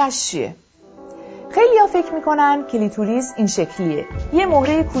 وظیفه‌اش چیه؟ خیلی‌ها فکر میکنن کلیتوریس این شکلیه. یه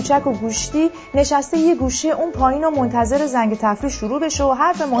مهره کوچک و گوشتی نشسته یه گوشه اون پایین و منتظر زنگ تفریح شروع بشه و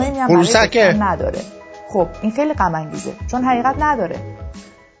حرف مهمی هم برای نداره. خب این خیلی غم انگیزه چون حقیقت نداره.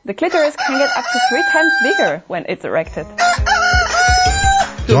 The clitoris can get up to 3 times bigger when it's erected.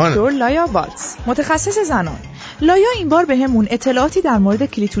 دکتر لایا واتس، متخصص زنان. لایا این بار به همون اطلاعاتی در مورد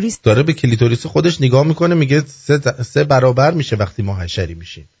کلیتوریس داره. به کلیتوریس خودش نگاه میکنه، میگه 3 برابر میشه وقتی ما حشری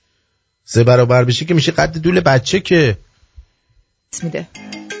میشیم. 3 برابر بشه که میشه قد دول بچه که میده.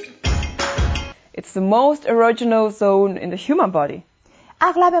 It's the most erogenous zone in the human body.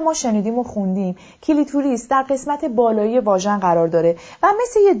 اغلب ما شنیدیم و خوندیم کلیتوریس در قسمت بالایی واژن قرار داره و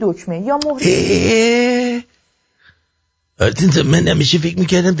مثل یه دکمه یا مهره. آرتین، من همیشه فکر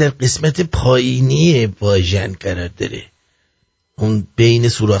میکردم در قسمت پایینی واژن قرار داره، اون بین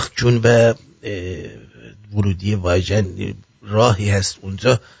سوراخچون و ورودی واژن راهی هست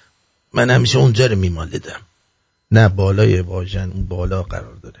اونجا. من همیشه اونجا رو میمالدم. نه، بالای واژن، اون بالا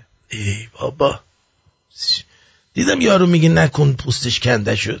قرار داره. ای بابا، دیدم یارو میگه نکن پوستش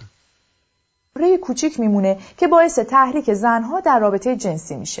کنده شد. مهره کوچیک میمونه که باعث تحریک زنها در رابطه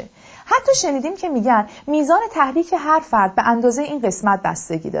جنسی میشه. حتی شنیدیم که میگن میزان تحریک هر فرد به اندازه این قسمت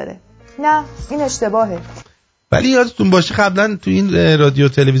بستگی داره. نه، این اشتباهه. ولی یادتون باشه قبلا تو این رادیو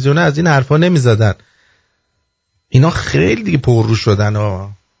تلویزیون از این حرفا نمیزدن. اینا خیلی دیگه پررو شدن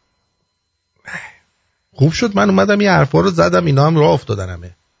ها. خوب شد من اومدم یه حرفا رو زدم، اینا هم راه افتادن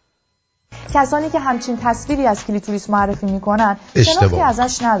همه. کسانی که همچین تصویری از کلیتوریس معرفی میکنن شناختی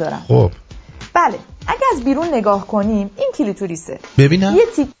ازش ندارن. خب بله، اگه از بیرون نگاه کنیم این کلیتوریسه. ببینم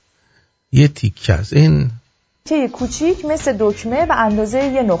یه تیکه از این که کوچیک مثل دکمه و اندازه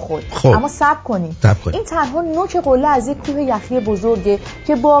یه نخود. خب. اما صبر کنیم. این تنها نوک قله از یک کوه یخی بزرگه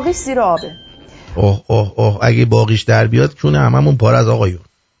که باقیش زیر آبه. اوه اگه باقیش در بیاد چونه هممون پار از آقایون.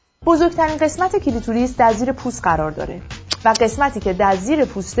 بزرگترین قسمت کلیتوریس در زیر پوست قرار داره و قسمتی که در زیر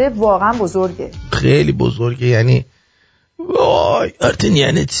پوسته واقعا بزرگه. خیلی بزرگه. یعنی وای آرتین،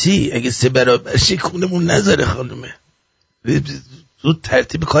 یعنی چی؟ اگه 3 برابر شه خونمون نذاره خانومه. زود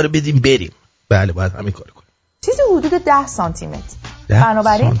ترتیب کار بدیم بریم. بله باید همین کار کنیم. چیزی حدود 10 سانتی متر.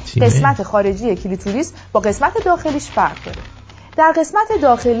 بنابراین قسمت خارجی کلیتوریس با قسمت داخلیش فرق داره. در قسمت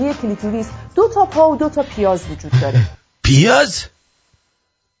داخلی کلیتوریس 2 تا پا و 2 تا پیاز وجود داره. پیاز؟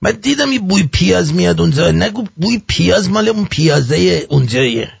 من دیدم یه بوی پیاز میاد اونجا. نگو بوی پیاز مال اون پیازه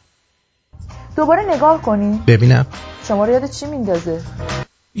اونجایه. دوباره نگاه کنی ببینم شما رو یاد چی میندازه؟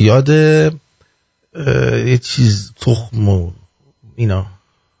 یاد یه چیز تخم و اینا.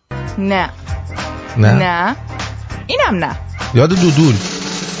 نه اینم نه. یاد دودول.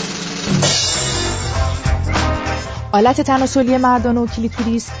 آلت تناسلی مردان و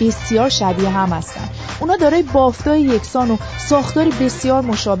کلیتوریس بسیار شبیه هم هستن. اونا دارای بافتای یکسان و ساختاری بسیار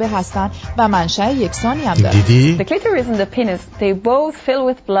مشابه هستن و منشأ یکسانی هم دارن. دیدی؟ The clitoris and the penis, they both fill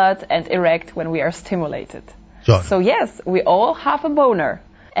with blood and erect when we are stimulated. So yes, we all have a boner.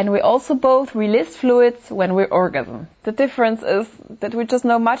 And we also both release fluids when we orgasm. The difference is that we just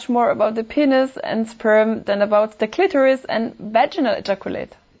know much more about the penis and sperm than about the clitoris and vaginal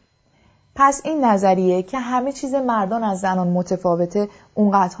ejaculate. پس این نظریه که همه چیز مردان از زنان متفاوته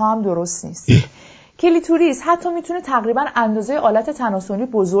اونقدرها هم درست نیست. کلیتوریس حتی میتونه تقریبا اندازه آلت تناسلی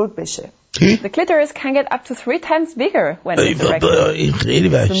بزرگ بشه. The clitoris can get up to 3 times bigger when it's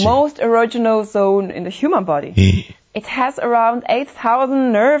erected. The most erogenous zone in the human body. It has around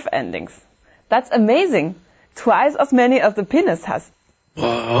 8,000 nerve endings. That's amazing. Twice as many as the penis has.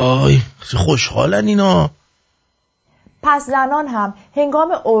 وای خوشحالن اینا. پس زنان هم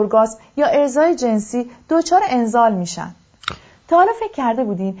هنگام اورگاسم یا ارضای جنسی دچار انزال میشن. تا حالا فکر کرده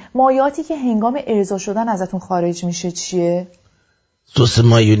بودین مایعاتی که هنگام ارضا شدن ازتون خارج میشه چیه؟ سس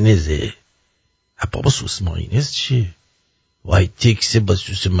مایونزه. بابا سس مایونز چیه؟ وای تکس با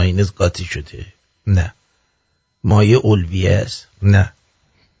سس مایونز قاطی شده. نه. مایع علویه است. نه.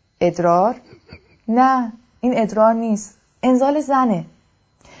 ادرار؟ نه این ادرار نیست. انزال زنه.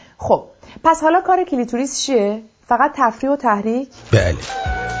 خب پس حالا کار کلیتوریس چیه؟ فقط تفریح و تحریک؟ بله.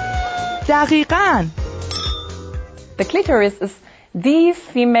 دقیقاً. The clitoris is the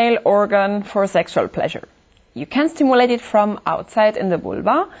female organ for sexual pleasure. You can stimulate it from outside in the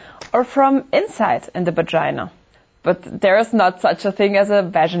vulva or from inside in the vagina. But there is not such a thing as a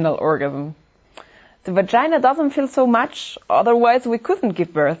vaginal orgasm. The vagina doesn't feel so much, otherwise we couldn't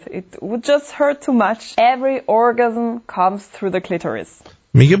give birth. It would just hurt too much. Every orgasm comes through the clitoris.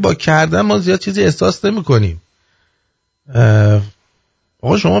 میگه با کردن ما زیاد چیزی احساس نمی کنیم.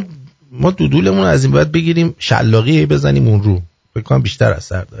 آقا ما دودولمون از این باید بگیریم شلاقی بزنیم اون رو. فکر کنم بیشتر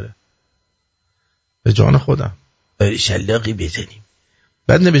اثر داره. به جان خودم. شلاقی بزنیم.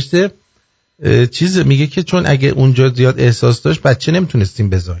 بعد نوشته چیز میگه که چون اگه اونجا زیاد احساس داشت بچه نمیتونستیم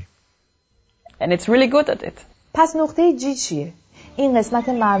بزاییم. And it's really good at it. پس نقطه جی چیه؟ این قسمت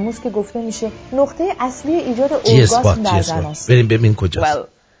مرموز که گفته میشه نقطه اصلی ایجاد اورگاسم در زن است. بریم ببین کجاست. Well,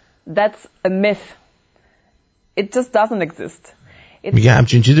 that's a myth. It just doesn't exist. میگه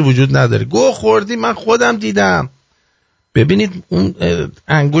همچین چیزی وجود نداره. گوه خوردی من خودم دیدم. ببینید اون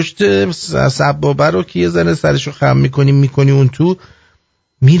انگشت سبابه رو که یه ذره سرشو خم میکنی اون تو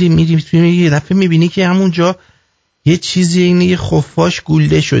میری یه دفعه میبینی که همونجا یه چیزی اینه یه خفاش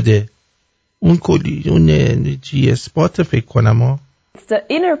گولده شده. اون کلی اون جی اسپات فکر کنم ها. It's the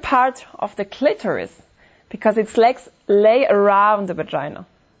inner part of the clitoris because its legs lay around the vagina.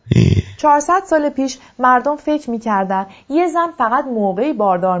 400 سال پیش مردم فکر میکردن یه زن فقط موقعی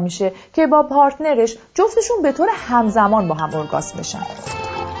باردار میشه که با پارتنرش جفتشون به طور همزمان با هم اورگاسم بشن.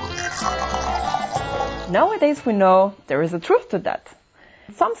 Nowadays we know there is a truth to that.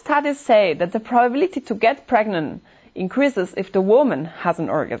 Some studies say that the probability to get pregnant increases if the woman has an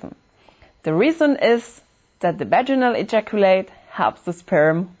orgasm. The reason is that the vaginal ejaculate helps the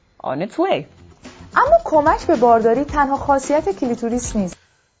sperm on its way. اما کمک به بارداری تنها خاصیت کلیتوریس نیست.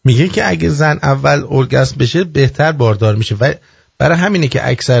 میگه که اگه زن اول اورگاسم بشه بهتر باردار میشه و برای همینه که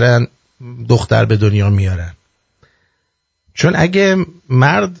اکثرا دختر به دنیا میارن. چون اگه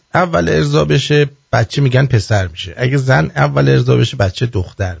مرد اول ارضا بشه بچه میگن پسر میشه. اگه زن اول ارضا بشه بچه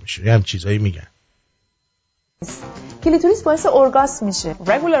دختر میشه. یه هم چیزایی میگن. کلیتوریس باعث اورگاسم میشه.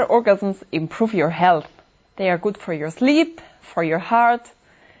 Regular orgasms improve your health. They are good for your sleep, for your heart.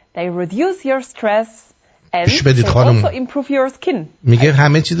 They reduce your stress. And they also improve your skin. میگه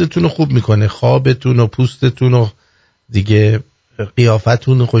همه چیزتون رو خوب میکنه. خوابتون و پوستتون و دیگه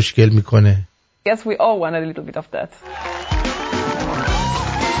قیافتون رو خوشگل میکنه. Yes, we all want a little bit of that.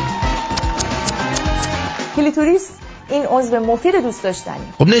 کلیتوریس این عضو مفید دوست داشتنی.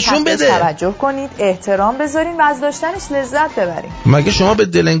 خب نشون بده. توجه کنید، احترام بذارین و از داشتنش لذت ببرین. مگه شما به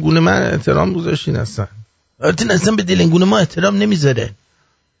دلنگون من احترام گذاشتین اصلا؟ آرتین اصلا به دلنگون ما احترام نمیذاره.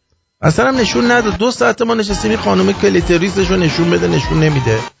 اصلا هم نشون نداد. 2 ساعت ما نشستیم این خانم کلیتوریسش رو نشون بده نشون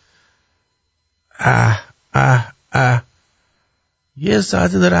نمیده. یه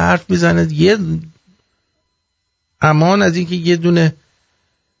ساعت داره حرف میزنه. یه امان از این که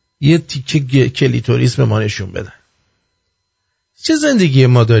یه تیکه کلیتوریس به ما نشون بدن. چه زندگی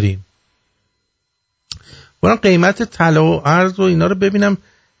ما داریم؟ برام قیمت طلا و ارز و اینا رو ببینم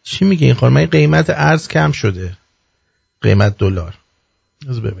چی میگه این خانم. من قیمت ارز کم شده، قیمت دلار.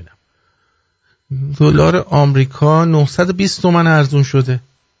 از ببینم دلار آمریکا 920 تومن ارزون شده.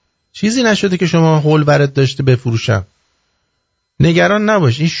 چیزی نشده که شما هول برات داشته بفروشم. نگران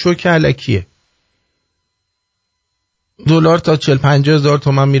نباش، این شوک الکیه. دلار تا 40-50 هزار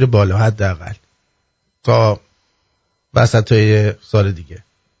تومن میره بالا حداقل تا وسطای سال دیگه.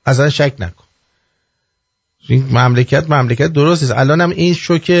 اصلا شک نکن. این مملکت درست است. الان هم این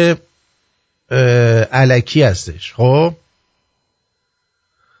شوک الکی هستش. خب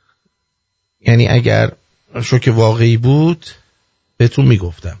یعنی اگر شوک واقعی بود بهتون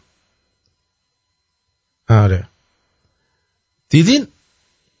میگفتم. آره دیدین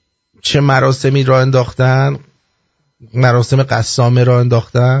چه مراسمی را انداختن؟ مراسم قسامه را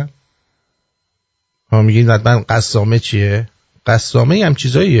انداختن. ها میگین حتما قسامه چیه؟ قسامه هم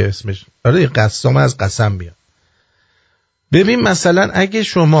چیزاییه اسمش. آره قسامه از قسم بیاد. ببین مثلا اگه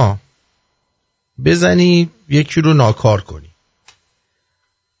شما بزنی یکی رو ناکار کنی،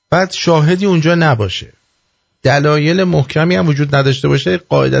 بعد شاهدی اونجا نباشه، دلایل محکمی هم وجود نداشته باشه،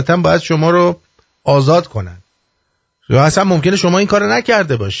 قاعدتا باید شما رو آزاد کنن. یا اصلا ممکنه شما این کارو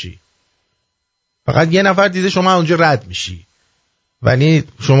نکرده باشی، فقط یه نفر دیده شما اونجا رد میشی، ولی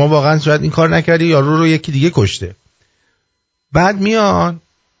شما واقعا شاید این کار نکردی، یارو رو یکی دیگه کشته. بعد میان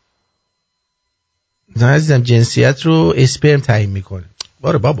نه عزیزم جنسیت رو اسپرم تعیین میکنه.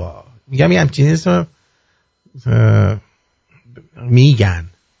 باره بابا میگم یه همچین اسم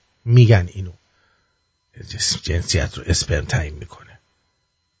میگن اینو جنسیت رو اسپرم تعیین میکنه.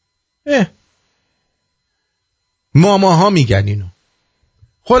 ماماها میگن اینو.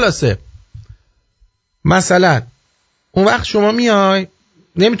 خلاصه مثلا اون وقت شما میای،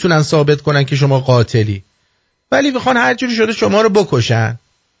 نمیتونن ثابت کنن که شما قاتلی، ولی میخوان هر جوری شده شما رو بکشن.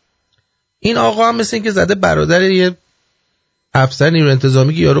 این آقا هم مثل این که زده برادر یه افسر نیرو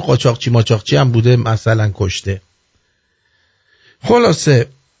انتظامی که یارو قاچاقچی ماچاقچی هم بوده مثلا کشته. خلاصه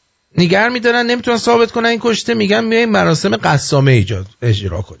نگر میدارن، نمیتونن ثابت کنن این کشته، میگن میایم مراسم قسامه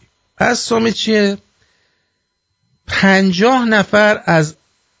اجرا کنیم. قسامه چیه؟ 50 نفر از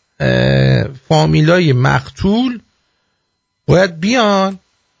فامیلای مقتول باید بیان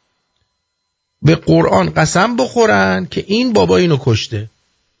به قرآن قسم بخورن که این بابا اینو کشته.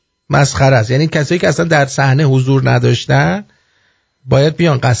 مسخره است. یعنی کسایی که اصلا در صحنه حضور نداشتن باید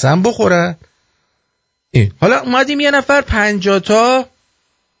بیان قسم بخورن. حالا اومدیم یه نفر 50 تا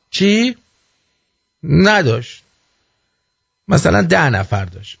چی نداشت، مثلا 10 نفر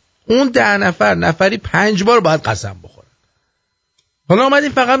داشت، اون 10 نفر نفری 5 بار باید قسم بخورن. حالا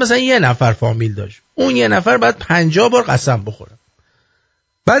اومدیم فقط مثلا یه نفر فامیل داشت، اون یه نفر باید 50 بار قسم بخورن.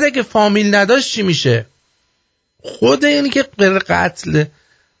 بعد اگه فامیل نداشت چی میشه؟ خود اینی که قتل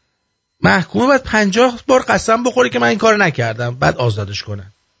محکومه باید 50 بار قسم بخوره که من این کار نکردم، بعد آزادش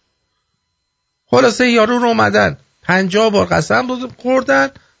کنن. خلاصه یارو رو اومدن 50 بار قسم خوردن،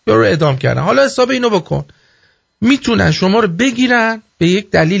 یارو اعدام کردن. حالا حساب اینو بکن، میتونن شما رو بگیرن به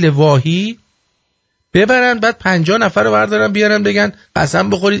یک دلیل واهی ببرن، بعد 50 نفر رو بردارن بیارن بگن قسم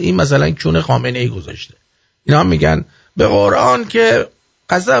بخورید این مثلا کون خامنه ای گذاشته. اینا میگن به قرآن که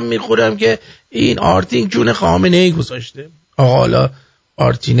قسم میخورم که این آرتین کون خامنه ای گذاشته. آقا حالا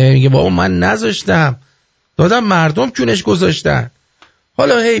آرتینه میگه بابا من نذاشتم، دادم مردم کونش گذاشتن.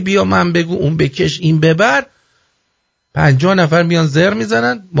 حالا هی بیا من بگو اون بکش این ببر، 50 نفر میان زر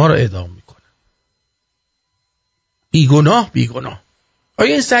میزنن ما رو اعدام میکنن. بیگناه.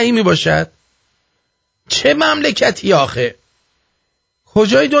 آیا این صحیح می باشد؟ چه مملکتی آخه؟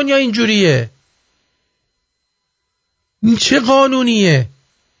 کجای دنیا اینجوریه؟ این چه قانونیه؟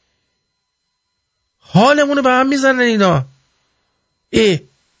 حالمونو به هم میزنن اینا.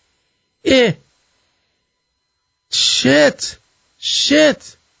 شت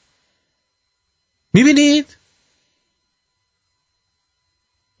میبینید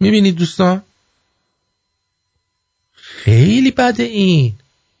دوستان؟ خیلی بده این.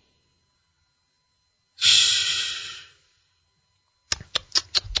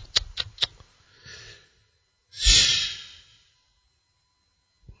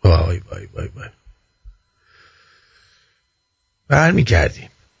 وای برمیگردیم.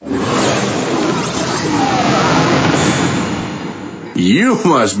 You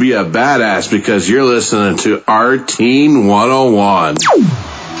must be a badass because you're listening to Artin 101.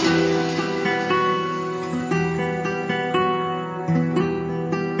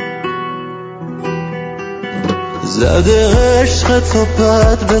 زده عشق تو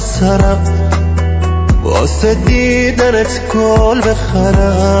بد به سرم، واسه دیدنت گل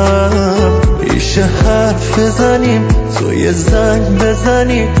بخرم، میشه حرف بزنیم تو یه زنگ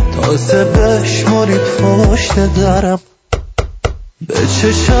بزنی تازه بشمارید پشت درم به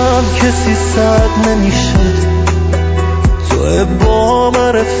چشم کسی سرد نمیشه تو با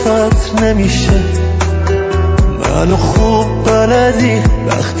معرفت نمیشه منو خوب بلدی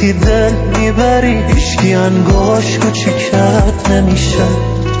وقتی دل میبری هیچکی انگاش کوچیکت نمیشه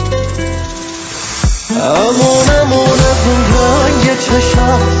امون از اون رنگ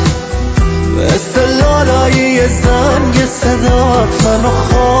چشات مثل لالایی زنگ صدات منو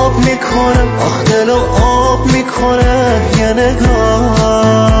خواب میکنه آخ دلو آب میکنه یه نگاه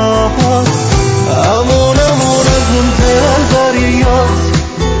امون از اون دل بریات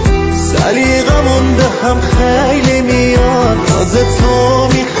سلیقمون به هم خیلی میاد تازه تو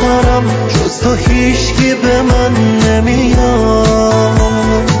میخرم جز تو هیچکی به من نمیاد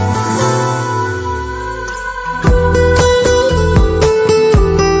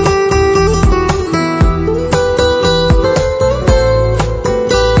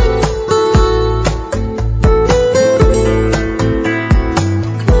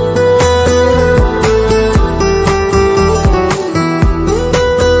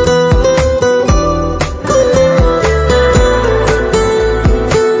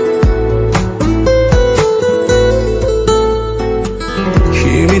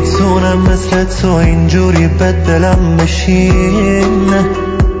مثل تو اینجوری به دلم بشینه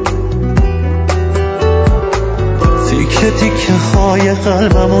تیکه تیکه های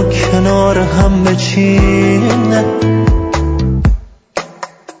قلبمو کنار هم بچینه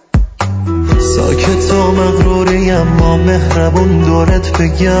ساکت و مغروری اما مهربون دورت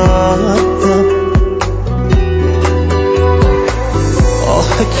بگردم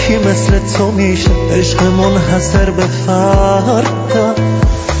آخه کی مثل تو میشه عشق منحصر به فردم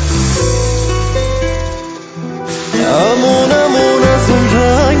امون از اون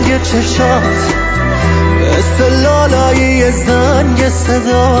رنگ چشات مثل لالایی زنگ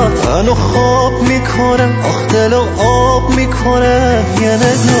صدات منو خواب میکنه آخ دلو آب میکنه یه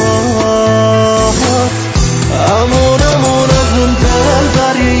نگاه امون از اون دل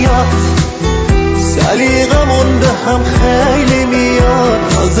بریات سلیقمون به هم خیلی میاد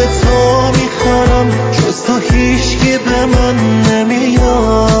تازه تو میخرم جز تو هیچکی به من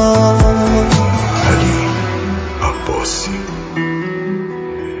نمیاد عباسی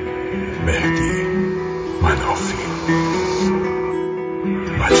مهدی منافی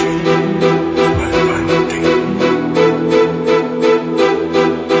مجید ملبندی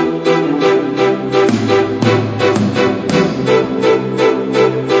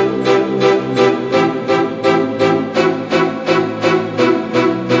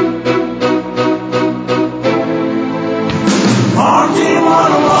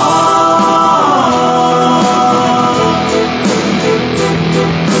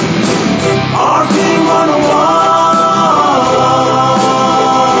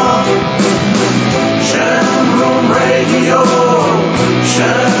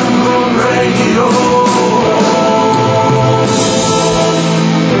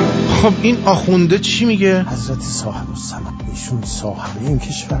خب این آخونده چی میگه؟ حضرت صاحب الزمان ایشون صاحب این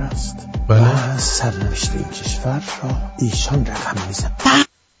کشور است بله؟ و سرنوشت این کشور را ایشان رقم میزن.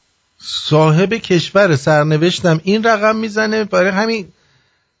 صاحب کشور سرنوشتم این رقم میزنه، برای همین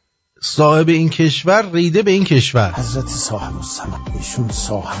صاحب این کشور ریده به این کشور. حضرت صاحب الزمان ایشون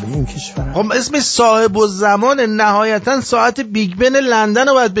صاحب این کشور. خب اسم صاحب الزمان نهایتا ساعت بیگ بن لندن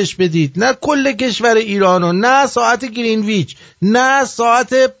رو باید بهش بدید، نه کل کشور ایرانو، نه ساعت گرینویچ، نه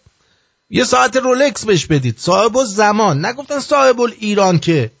یه ساعت رولکس بهش بدید. صاحب الزمان، نگفتن صاحب الایران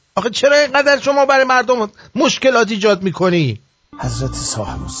که. آخه چرا اینقدر شما برای مردم مشکلات ایجاد میکنی؟ حضرت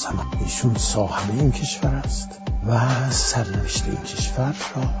صاحب الزمان ایشون صاحب این کشور است و سرنوشت این کشور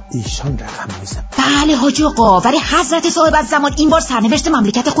را ایشان رقم میزن. بله حاج آقا، ولی حضرت صاحب الزمان این بار سرنوشت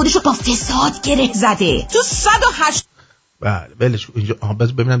مملکت خودش رو با فساد گره زده. تو 108 بله ولش اینجا.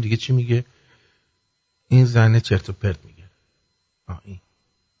 بذار ببینم دیگه چی میگه. این زنه چرت و پرت میگه. این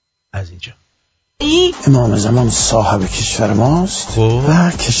از اینجا امام زمان صاحب کشور ماست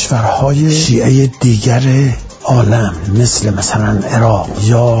و کشورهای شیعه دیگر عالم مثلا عراق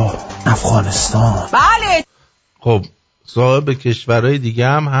یا افغانستان. بله. خب صاحب کشورهای دیگه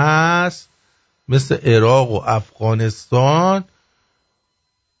هم هست مثل عراق و افغانستان.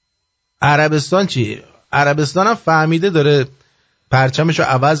 عربستان چی؟ عربستان هم فهمیده داره پرچمشو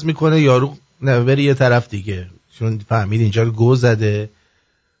عوض میکنه یارو بره یه طرف دیگه، چون فهمید اینجا رو گو زده.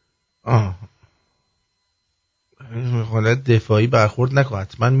 حالت دفاعی برخورد نکن،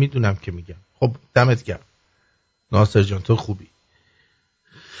 حتما میدونم که میگم. خب دمت گرم ناصر جان، تو خوبی.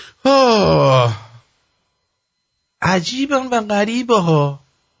 عجیبه و غریبه ها.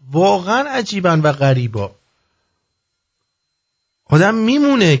 واقعا عجیبن و غریبا. آدم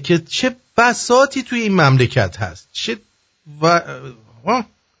میمونه که چه بساطی توی این مملکت هست، چه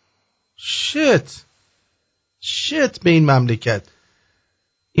شت به این مملکت.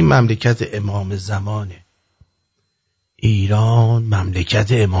 این مملکت امام زمانه. ایران مملکت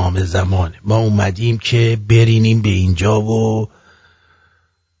امام زمانه. ما اومدیم که برینیم به اینجا و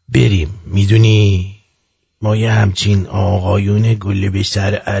بریم. میدونی ما یه همچین آقایون گله به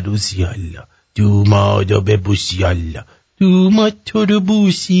سر عروس، یالا دومادو ببوس، یالا دوماد تو رو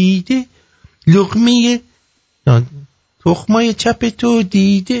بوسیده، لقمه تخمای چپ تو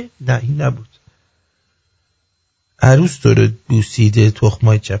دیده. نه این نبود. عروس تو رو بوسیده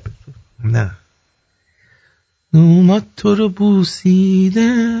تخمای چپ تو. نه دوماد تو رو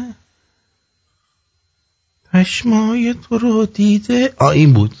بوسیده پشمای تو رو دیده.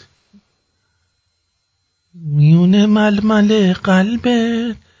 این بود. میونه ململ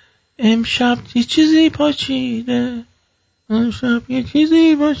قلبت امشب یه چیزی پاچیده، امشب یه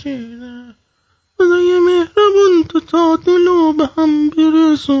چیزی پاچیده، خدای مهربون تو تا دلو به هم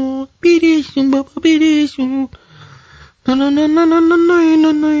برسون، برسون بابا برسون.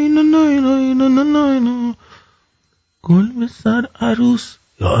 گل به سر عروس،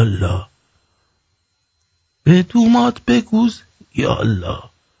 یا الله به دومات بگوز، یا الله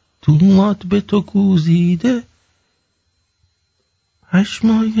دومات به تو گوزیده،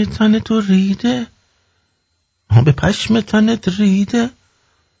 پشمای تن تو ریده، به پشم تنت ریده.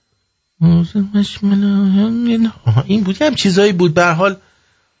 این بود. هم چیزایی بود. به هر حال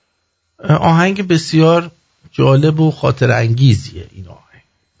آهنگ بسیار جالب و خاطر انگیزیه این آهنگ.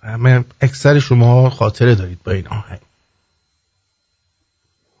 همه اکثر شما خاطره دارید با این آهنگ.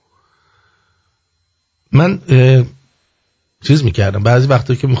 من چیز میکردم بعضی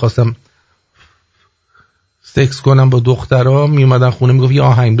وقتا که میخواستم سکس کنم با دخترها، میومدن خونه میگفت یه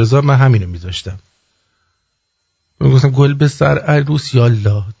آهنگ بذار، من همینو میذاشتم. میگفتم گل به سر عروس،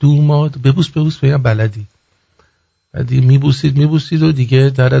 یالا دوماد ببوس ببوس، بگم بلدی. بعدی میبوسید و دیگه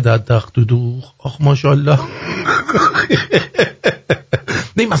در دق دوخ. آخ ماشاءالله.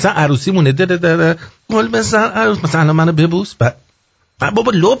 نه مثلا عروسی مونه در گل به سر عروس، مثلا منو ببوس.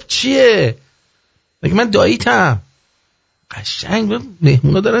 بابا لب چیه؟ مگه من داییتم؟ قشنگ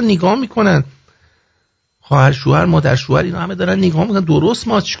مهمونا دارن نگاه میکنن، خواهر شوهر مادر شوهر اینا همه دارن نگاه میکنن، درست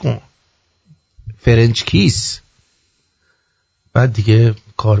ماچ کن، فرنچ کیس. بعد دیگه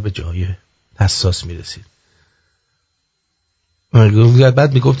کار به جای حساس میرسید.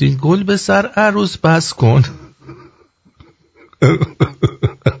 بعد میگفتین گل به سر عروس بس کن.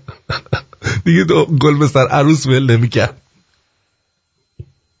 دیگه گل به سر عروس ول نمیکرد.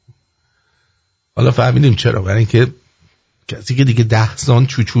 حالا فهمیدیم چرا. برای اینکه کسی که دیگه 10 سان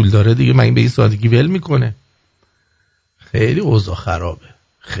چوچول داره دیگه من به این سادگی ول میکنه. خیلی اوضاع خرابه،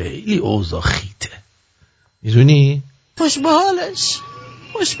 خیلی اوضاع خیته، میدونی؟ خوش به حالش،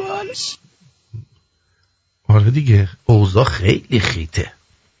 خوش به حالش. آره دیگه اوضاع خیلی خیته.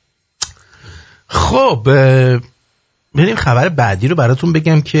 خب بریم خبر بعدی رو براتون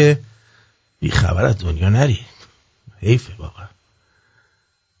بگم که بی خبر از دنیا نری. حیفه واقعا.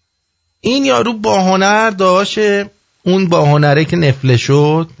 این یارو با هنر داشت، اون با هنره که نفله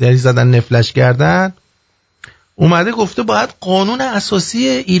شد، یعنی زدن نفلش کردن، اومده گفته باید قانون اساسی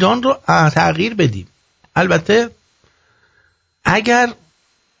ایران رو تغییر بدیم. البته اگر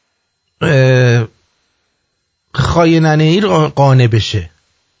خاینانه ای رو قانع بشه.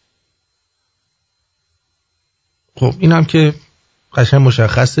 خب این هم که قشنگ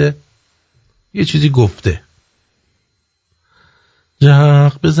مشخصه یه چیزی گفته.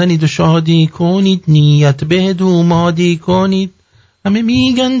 جغ بزنید و شادی کنید، نیت به دومادی کنید، همه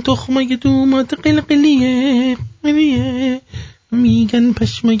میگن تخمه دوماد قلقلیه، میگن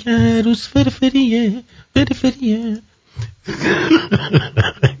پشمه عروس فرفریه فرفریه.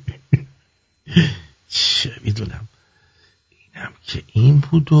 چه میدونم. اینم که این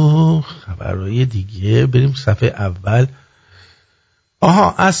بود و خبرهای دیگه. بریم صفحه اول.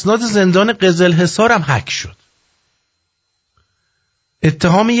 اسناد زندان قزلحصار هم هک شد.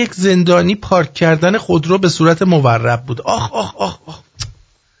 اتهام یک زندانی پارک کردن خودرو به صورت مورب بود. آخ.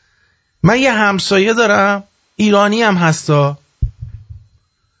 من یه همسایه دارم، ایرانی هم هستا.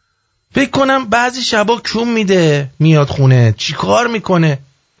 فکر کنم بعضی شبا کون میده میاد خونه. چی کار میکنه؟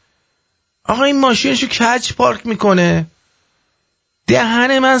 آقا این ماشینشو کج پارک میکنه،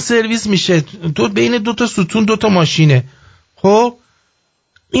 دهن من سرویس میشه. بین 2 ستون 2 ماشینه. خب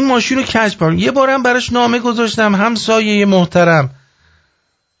این ماشینو کج پارک. یه بارم براش نامه گذاشتم، همسایه محترم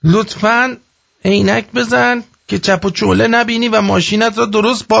لطفاً عینک بزن که چپ و چوله نبینی و ماشینت را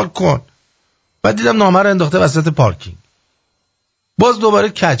درست پارک کن. بعد دیدم نامه رو انداخته وسط پارکینگ. باز دوباره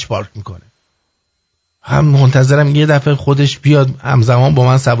کج پارک میکنه. هم منتظرم یه دفعه خودش بیاد همزمان با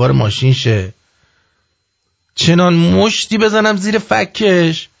من سوار ماشین شه، چنان مشتی بزنم زیر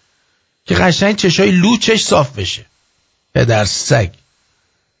فکش که قشنگ چشای لوچش صاف بشه. پدر سگ،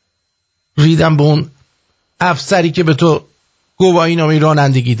 ریدم به اون افسری که به تو گواهی نامه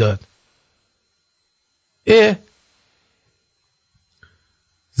رانندگی داد.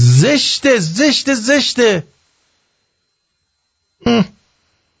 زشته زشته زشته.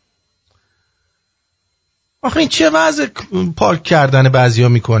 آخه این چه وضع پارک کردن بعضیا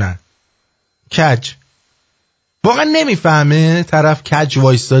میکنن؟ کج. واقعا نمیفهمه طرف کج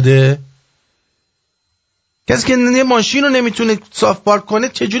وایستاده. کسی که یه ماشین رو نمیتونه صاف پارک کنه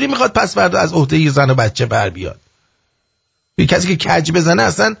چجوری میخواد پس فردا از عهده یه زن و بچه بر بیاد؟ کسی که کج بزنه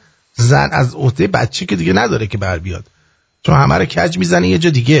اصلا زن از عهده بچه که دیگه نداره که بر بیاد، چون همه رو کج میزنه یه جا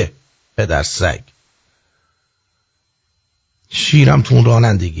دیگه. پدر سگ، شیرم تو اون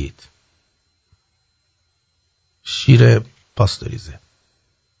رانندگیت، شیر پاستوریزه.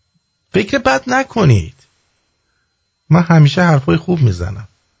 فکر بد نکنید، من همیشه حرفای خوب میزنم.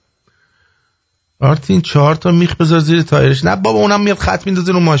 آرتین 4 تا میخ بذار زیر تایرش. نه بابا اونم میاد خط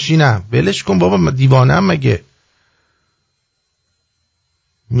میندازه رو ماشینم. ولش کن بابا، دیوانه‌ام مگه؟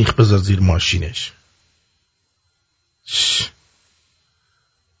 میخ بذار زیر ماشینش.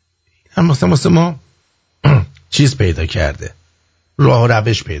 هم واسه ما چیز پیدا کرده، راه و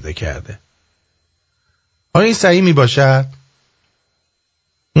روش پیدا کرده. آیا این صحیح می باشد؟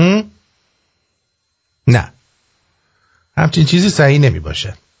 نه، همچین چیزی صحیح نمی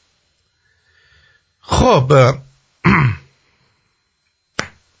باشد. خب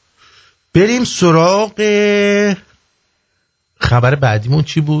بریم سراغ خبر بعدیمون.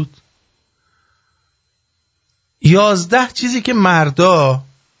 چی بود؟ 11 چیزی که مردا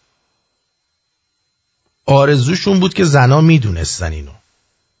آرزوشون بود که زنها میدونستن اینو،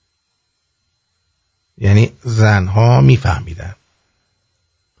 یعنی زنها میفهمیدن.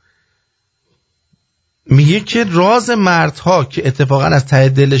 میگه که راز مردها که اتفاقا از ته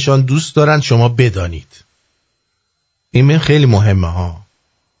دلشان دوست دارن شما بدانید. این خیلی مهمه ها،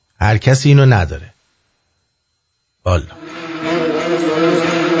 هر کسی اینو نداره. والا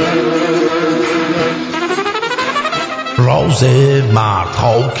راز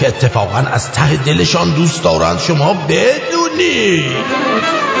مردها که اتفاقا از ته دلشان دوست دارن شما بدونید.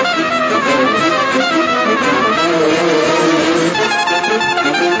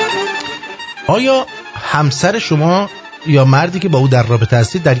 آیا همسر شما یا مردی که با او در رابطه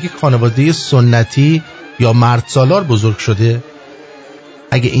هستید در یک خانواده سنتی یا مرد سالار بزرگ شده؟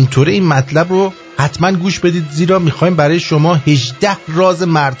 اگه اینطوره این مطلب رو حتما گوش بدید، زیرا میخوایم برای شما 18 راز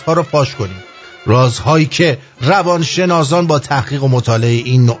مردها رو فاش کنیم. رازهایی که روانشناسان با تحقیق و مطالعه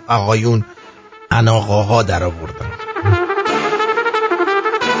این نوع آقایون اناقاها در آوردن.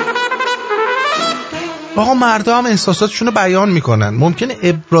 آقا مردا هم احساساتشون رو بیان میکنن. ممکنه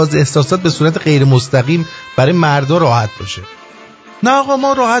ابراز احساسات به صورت غیر مستقیم برای مردا راحت باشه. نه آقا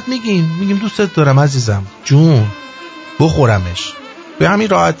ما راحت میگیم دوستت دارم عزیزم، جون بخورمش، به همین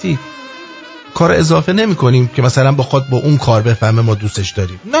راحتی. کار اضافه نمی کنیم که مثلا بخواد با اون کار بفهمه ما دوستش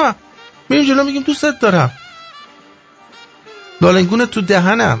داریم. نه، میریم جلو میگیم دوستت دارم، لالنگونه تو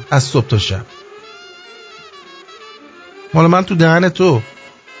دهنم از صبح تا شب، مال من تو دهن تو.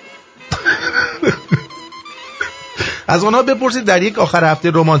 از آنها بپرسید در یک آخر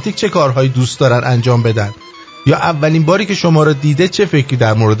هفته رمانتیک چه کارهایی دوست دارن انجام بدن، یا اولین باری که شما را دیده چه فکری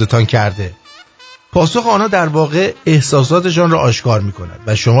در موردتان کرده. پاسخ آنها در واقع احساساتشان را آشکار می‌کند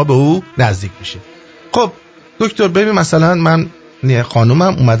و شما به او نزدیک میشید. خب دکتر ببین مثلا من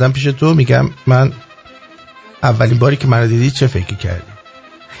خانومم اومدم پیش تو، میگم من اولین باری که من دیدی چه فکری کردی؟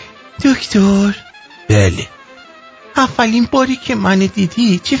 دکتر بله، اولین باری که من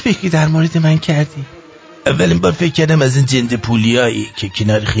دیدی چه فکری در مورد من کردی؟ اولین بار فکر کردم از این جند پولیایی که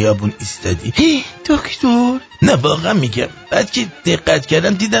کنار خیابون ایستادی. دکتر نه واقعا میگم، بعد که دقت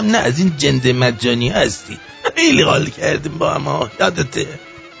کردم دیدم نه از این جند مجانی هستی. خیلی حال کردیم با هم، یادته؟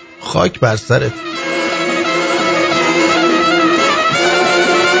 خاک بر سرت.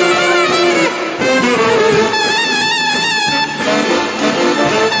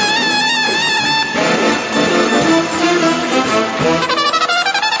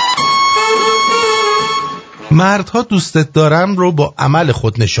 مردها دوستت دارم رو با عمل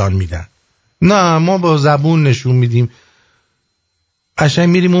خود نشان میدن. نه ما با زبون نشون میدیم. قشنگ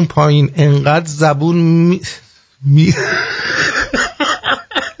میریم اون پایین انقدر زبون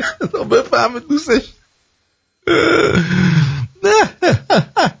بفهم دوستش.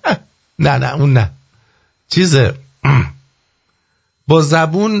 نه اون نه چیزه، با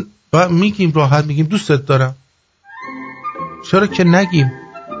زبون میگیم راحت میگیم دوستت دارم. چرا که نگیم؟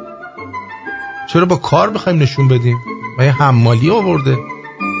 چرا با کار بخوایم نشون بدیم؟ و یه حمالی آورده.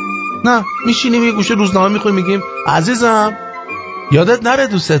 نه، میشینیم یه گوشه روزنامه میخونیم میگیم عزیزم یادت نره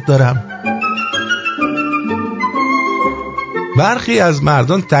دوستت دارم. برخی از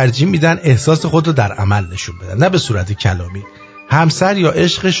مردان ترجیح میدن احساس خود رو در عمل نشون بدن، نه به صورت کلامی. همسر یا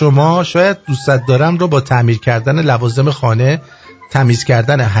عشق شما شاید دوستت دارم رو با تعمیر کردن لوازم خانه، تمیز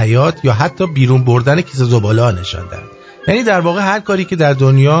کردن حیاط یا حتی بیرون بردن کیسه زباله ها نشان دهند. یعنی در واقع هر کاری که در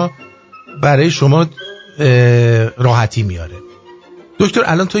دنیا برای شما راحتی میاره. دکتر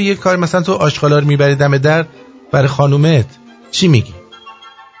الان تو یه کار مثلا تو آشغالا رو میبری دم در برای خانومت چی میگی؟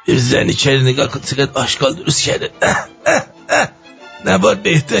 زنی چرا نگاه کن چقدر آشغال درست کرده. نباید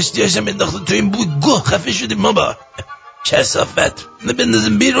بهداشت دیاشم انداخته تو این بود گوه خفه شدیم ما با کثافت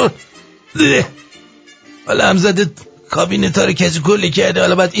بندازیم بیرون. حالا همزده کابینت ها رو کسی کلی کرده،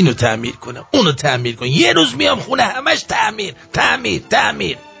 حالا باید اینو تعمیر کنم اونو تعمیر کنم. یه روز میام خونه همش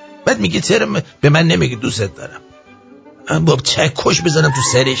تعمیر. بعد میگه چرا به من نمیگه دوستت دارم؟ باب چه کش بزنم تو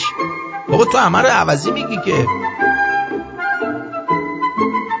سرش. بابا تو همه رو عوضی میگی که.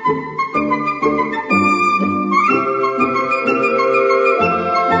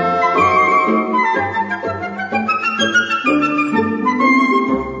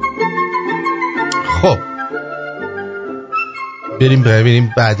 خب بریم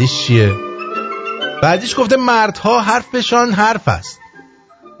ببینیم بعدیش چیه. بعدیش گفته مردها حرفشان حرف است.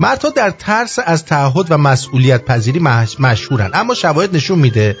 مردها در ترس از تعهد و مسئولیت پذیری مشهورن، اما شواهد نشون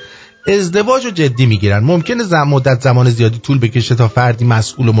میده ازدواج رو جدی میگیرن. ممکنه مدت زمان زیادی طول بکشه تا فردی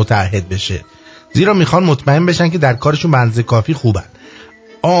مسئول و متعهد بشه، زیرا میخوان مطمئن بشن که در کارشون به اندازه کافی خوبن.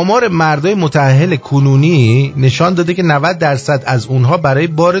 آمار مردای متأهل کنونی نشان داده که 90% از اونها برای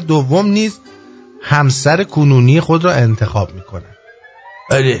بار دوم نیز همسر کنونی خود را انتخاب میکنن.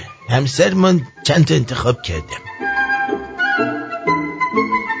 آره همسر من چند تا انتخاب کردم.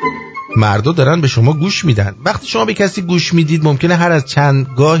 مردا دارن به شما گوش میدن. وقتی شما به کسی گوش میدید ممکنه هر از چند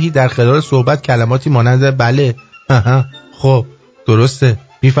گاهی در خلال صحبت کلماتی مانند بله، خب، درسته،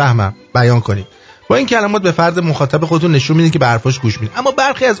 میفهمم بیان کنید. با این کلمات به فرد مخاطب خودتون نشون میدین که به حرفاش گوش میدین. اما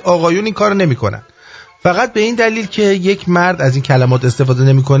برخی از آقایون این کارو نمیکنن، فقط به این دلیل که یک مرد از این کلمات استفاده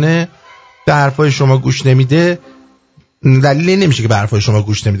نمیکنه، به حرفای شما گوش نمیده، دلیلی نمیشه که به حرفای شما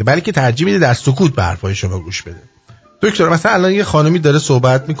گوش نمیده، بلکه ترجیح میده در سکوت به حرفای شما گوش بده. دکتر مثلا الان یه خانومی داره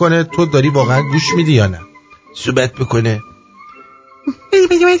صحبت میکنه، تو داری واقعا گوش میدی یا نه؟ صحبت بکنه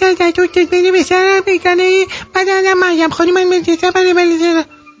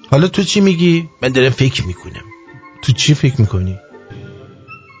حالا تو چی میگی؟ من دارم فکر میکنم. تو چی فکر میکنی؟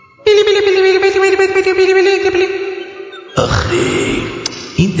 آخه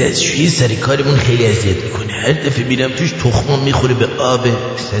این دستشویی سر کارمون خیلی اذیت میکنه. هر دفعه میرم توش تخمم میخوره به آب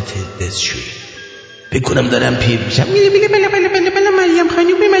سطح دستشویی. بکنم دارم پیر میشم. مریم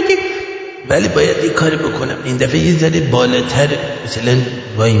خانومی مگه؟ ولی باید این کار بکنم. این دفعه یه ذره بالاتر مثلا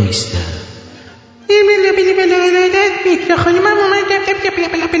وای میستم. میکرا خانومم اومد.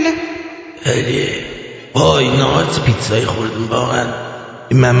 آره وای نهارت پیتزایی خوردم واقعا.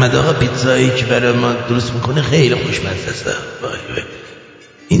 این محمد آقا پیتزایی که برای ما درست میکنه خیلی خوشمزه است. وای وای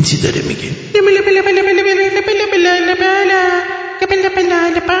این چی داره میگه؟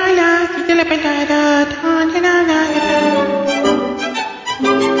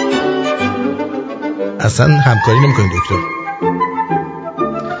 اصلا همکاری نمیکنی دکتر.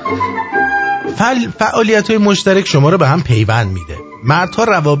 فعالیت‌های مشترک شما رو به هم پیوند میده. مردها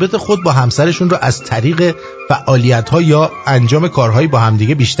روابط خود با همسرشون رو از طریق فعالیت‌ها یا انجام کارهایی با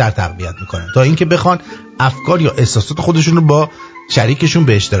همدیگه بیشتر تقویت میکنن تا اینکه بخوان افکار یا احساسات خودشون رو با شریکشون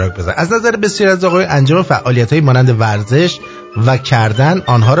به اشتراک بذارن. از نظر بسیار از آقایون انجام فعالیت‌های مانند ورزش و کردن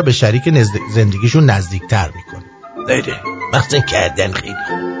آنها رو به شریک زندگیشون نزدیکتر میکنه. داره مثلا کردن خیلی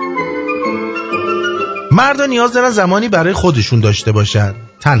خوب. مردا نیاز دارن زمانی برای خودشون داشته باشن،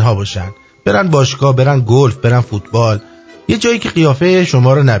 تنها باشن، برن باشگاه، برن گلف، برن فوتبال، یه جایی که قیافه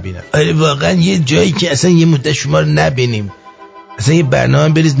شما رو نبینن. آره واقعا یه جایی که اصلا یه مدت شما رو نبینیم، اصلا یه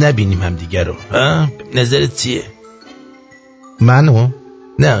برنامه بریز نبینیم هم دیگر رو. نظرت چیه؟ منو؟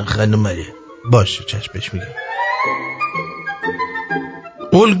 نه خانم مریه. باشه چشم بهش میگم.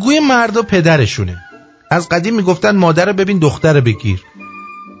 الگوی مردا پدرشونه. از قدیم میگفتن مادر رو ببین دختر رو بگیر.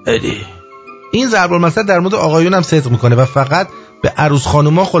 آره این ضرب المثل در مورد آقایون هم صدق میکنه و فقط به عروس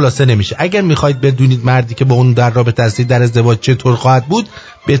خانوما خلاصه نمیشه. اگر میخواید بدونید مردی که با اون در رابطه هستید در ازدواج چطور خواهد بود،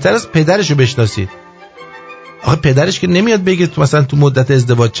 بهتر از پدرشو بشناسید. آخه پدرش که نمیاد بگه مثلا تو مدت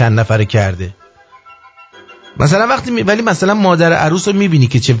ازدواج چند نفره کرده. مثلا وقتی ولی مثلا مادر عروس رو میبینی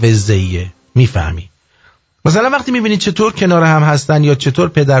که چه وضعیه، میفهمی. مثلا وقتی میبینید چطور کنار هم هستن یا چطور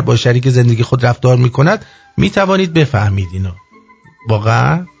پدر با شریک زندگی خود رفتار میکند میتوانید بفهمید اینو.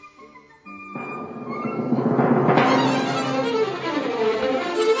 واقعا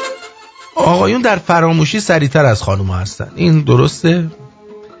آقایون در فراموشی سریعتر از خانوما هستن، این درسته.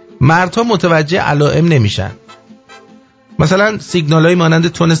 مردها متوجه علائم نمیشن، مثلا سیگنالایی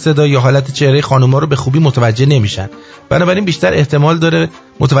مانند تون صدا یا حالت چهره خانوما رو به خوبی متوجه نمیشن، بنابراین بیشتر احتمال داره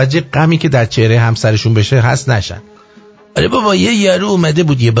متوجه غمی که در چهره همسرشون بشه هست نشن. آره بابا یه یارو اومده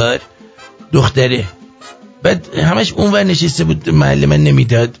بود یه بار، دختره، بعد همش اونور نشسته بود، محل من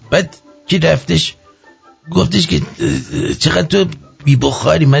نمیداد، بعد کی رفتش گفتش که چقدر تو بی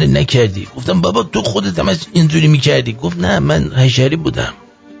بخاری من نکردی. گفتم بابا تو خودت همش اینجوری میکردی. گفت نه من حشری بودم.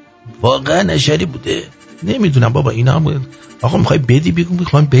 واقعا حشری بوده. نمیدونم بابا اینا هم آقا میخوای بدی بگو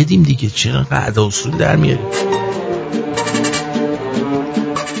میخوایم بدیم دیگه، چرا قاعده اصول در میاری؟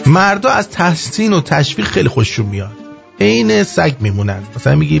 مردا از تحسین و تشویق خیلی خوششون میاد، عین سگ میمونن.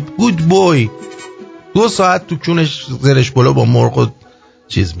 مثلا میگی گود بوی، 2 ساعت تو کونش زرش بالا با مرغ و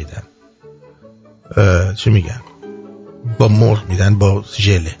چیز میدن، چی میگن، با مرغ میدن با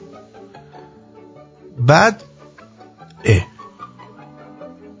ژله. بعد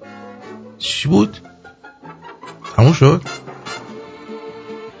چی بود؟ تموم شد؟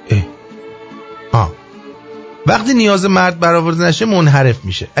 وقتی نیاز مرد برآورده نشه منحرف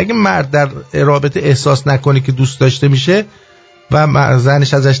میشه. اگه مرد در رابطه احساس نکنه که دوست داشته میشه و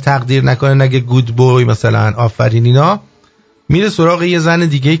زنش ازش تقدیر نکنه، نگه گود بوی مثلا آفرین اینا، میره سراغ یه زن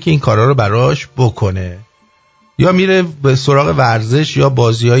دیگه که این کارا رو براش بکنه، یا میره به سراغ ورزش یا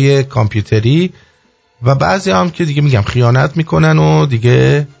بازی‌های کامپیوتری، و بعضی هم که دیگه میگم خیانت میکنن و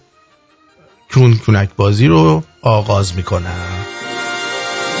دیگه کونک بازی رو آغاز میکنن.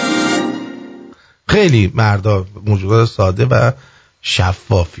 خیلی مردا موجودات ساده و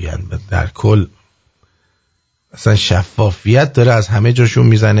شفافی هستن. در کل اصلا شفافیت داره از همه جاشون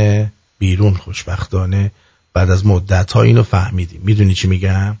میزنه بیرون. خوشبختانه بعد از مدت ها اینو فهمیدیم. میدونی چی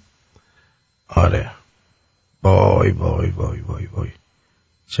میگم؟ آره. وای وای وای وای وای،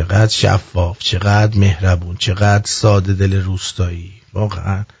 چقدر شفاف، چقدر مهربون، چقدر ساده دل روستایی.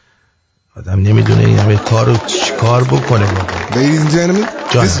 واقعا آدم نمیدونه این همه کار رو چیکار بکنه. واقعا. Ladies and gentlemen,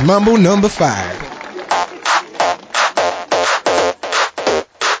 this is Mambo number 5.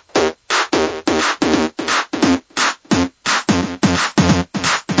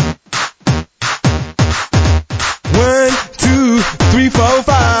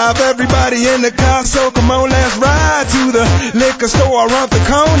 Everybody in the car, so come on, let's ride to the liquor store around the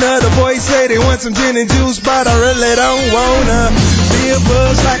corner. The boys say they want some gin and juice, but I really don't wanna be a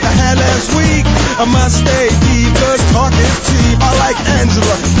buzz like I had last week. I must stay deep, cause talk is cheap. I like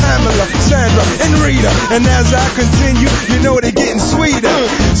Angela, Pamela, Sandra, and Rita. And as I continue, you know they're getting sweeter.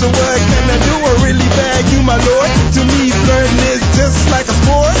 So what can I do? I really beg you, my lord. To me, flirting is just like a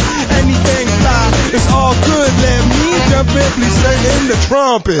sport. Anything fly, it's all good. Let me jump in, please sing in the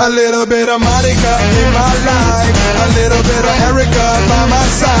trumpet. A little bit of Monica in my life, a little bit of Erica by my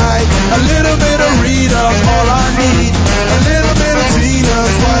side, a little bit of Rita's all I need, a little bit of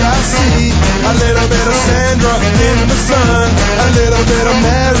Tina's what I see, a little bit of Sandra in the sun, a little bit of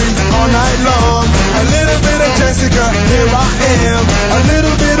Mary all night long, a little bit of Jessica, here I am, a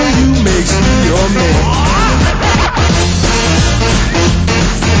little bit of you makes me your man.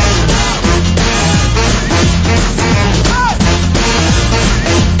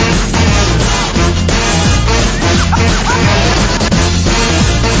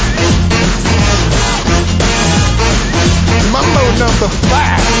 Mambo number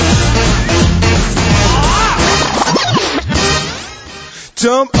 5.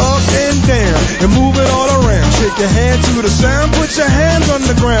 Jump up and down and move it all around. Shake your hand to the sound, put your hands on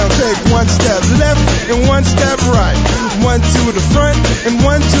the ground. Take one step left and one step right. One to the front and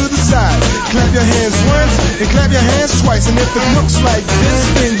one to the side. Clap your hands once and clap your hands twice. And if it looks like this,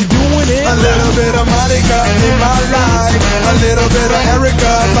 then you're doing it. A little bit of Monica in my life, a little bit of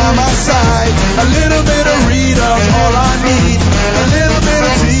Erica by my side, a little bit of Rita's all I need, a little bit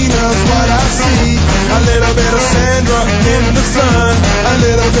of Tina's what I see, a little bit of Sandra in the sun, a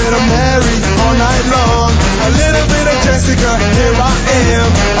little bit of Mary all night long, a little bit of Jessica, here I am,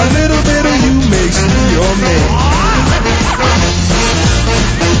 a little bit of you makes me your man.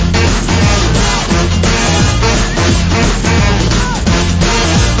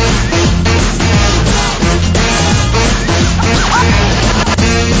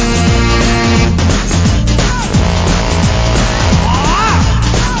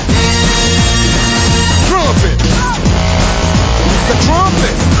 Trumpet. The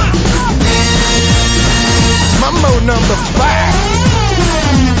trumpet. Mambo number 5.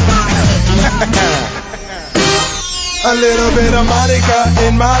 A little bit of Monica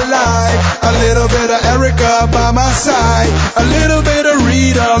in my life, a little bit of Erica by my side, a little bit of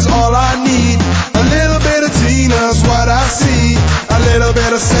Rita's all I need, a little bit of Tina's what I see, a little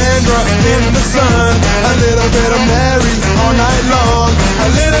bit of Sandra in the sun, a little bit of Mary all night long, a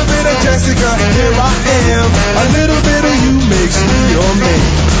little bit of Jessica, here I am, a little bit of you makes me your man.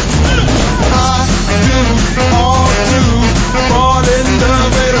 I do all do fall in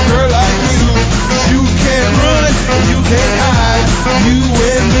love with a girl like you. You can't run, you can't hide. You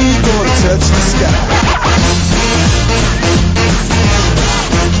and me gonna touch the sky.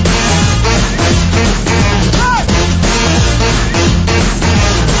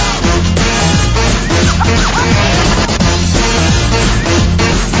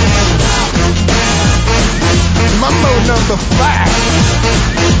 Mambo number 5.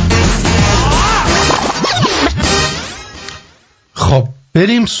 خب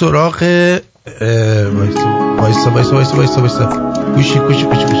بریم سراغ وایسا گوشی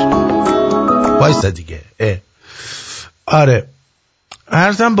وایسا دیگه. آره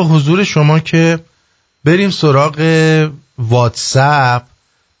عرضم به حضور شما که بریم سراغ واتساپ،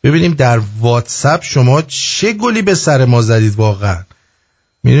 ببینیم در واتساپ شما چه گلی به سر ما زدید. واقعا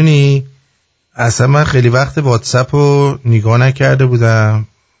میدونی اصلا من خیلی وقت واتساپ رو نگاه نکرده بودم،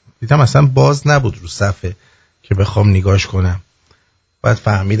 دیدم اصلا باز نبود رو صفحه که بخوام نگاش کنم. بعد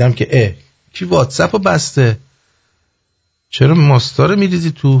فهمیدم که کی واتساپ رو بسته. چرا ماستا رو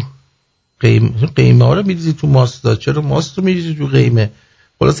میریزی تو قیمه ها رو میریزی تو ماستا، چرا ماست رو میریزی تو قیمه؟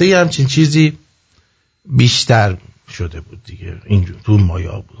 خلاصه یه همچین چیزی بیشتر شده بود دیگه، اینجور تو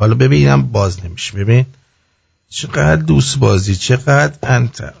مایا بود. حالا ببینم باز نمیشه. ببین چقدر دوست بازی، چقدر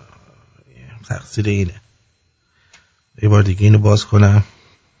انت تقصیر اینه. یه بار دیگه اینو باز کنم.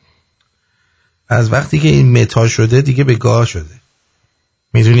 از وقتی که این متا شده دیگه به گاه شده،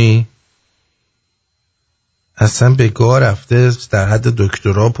 میدونی اصلا به گاه رفته، در حد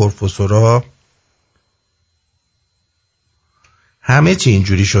دکترا پروفسورا همه چی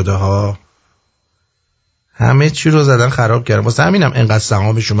اینجوری شده ها، همه چی رو زدن خراب کردن. واسه همینم انقدر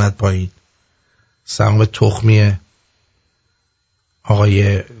سهامش اومد پایین، سهام تخمی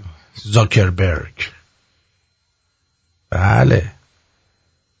آقای زاکربرگ. بله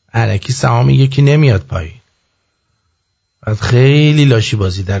الکی سهام یکی نمیاد پایین، بعد خیلی لاشی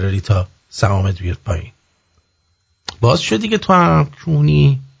بازی دراری تا سهامت بیاد پایین. باز شد دیگه، تو هم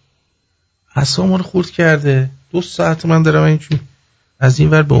کونی اصلا رو خورد کرده. 2 ساعت من دارم اینجوری از این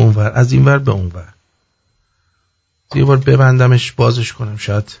ور به اون ور، از این ور به اون ور. یه بار ببندمش بازش کنم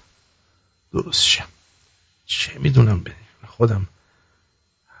شاید درست شه. چه میدونم خودم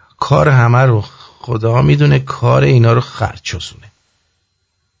کار همه رو خدا میدونه، کار اینا رو خرچسونه،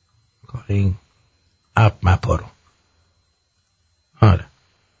 کار این اپ مپا رو. آره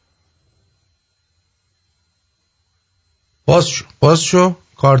باز شو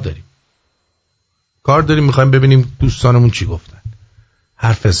کار داریم میخوایم ببینیم دوستانمون چی گفتن،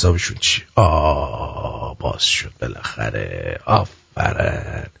 حرف حسابشون چی. باز شد بالاخره.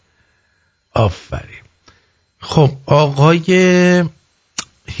 آفرین. خب آقای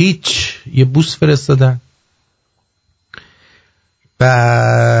هیچ یه بوس فرستادن،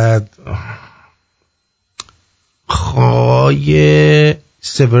 بعد آقای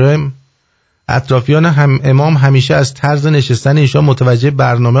سورم اطرافیان امام همیشه از طرز نشستن ایشان متوجه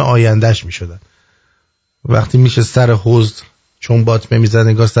برنامه آیندهش می شدن. وقتی میشه سر حوض چون باطمه میزد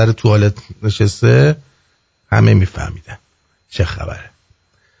نگاه سر توالت نشسته، همه میفهمیدن چه خبره.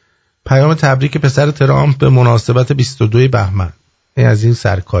 پیام تبریک پسر ترامپ به مناسبت 22 بهمن. این از این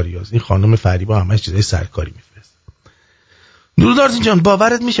سرکاری هست. این خانم فریبا همش چیزای سرکاری میفرست. درود آرتین جان،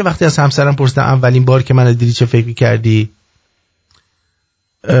 باورت میشه وقتی از همسرم پرسیدم اولین بار که منو دیدی چه فکری کردی؟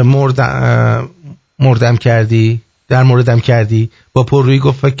 مردم کردی؟ با پررویی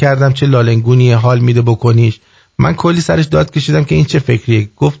گفت فکر کردم چه لالنگونیه، حال میده بکنیش. من کلی سرش داد کشیدم که این چه فکریه.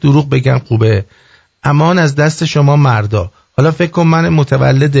 گفت دروغ بگم خوبه، امان از دست شما مردا. حالا فکر کن من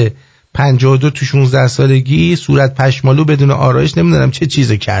متولد 52 تو 16 سالگی صورت پشمالو بدون آرایش نمیدونم چه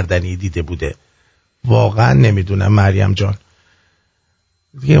چیز کردنی دیده بوده. واقعا نمیدونم مریم جان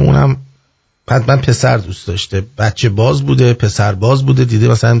دیگه. اونم حتما پسر دوست داشته، بچه باز بوده، پسر باز بوده، دیده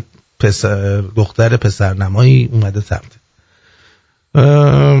مثلا دختر پسر نمایی اومده سمت.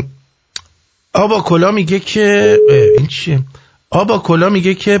 آبا کلا میگه که این چیه؟ آبا کلا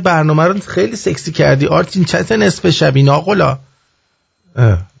میگه که برنامه رو خیلی سکسی کردی آرتین، چت نصف شبی ناقلا.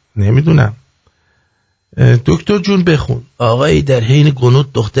 نمیدونم. دکتر جون بخون. آقایی در حین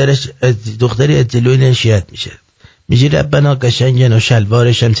قنوت دختری از جلوی نشیت میشه، میگه ربنا قشنگنا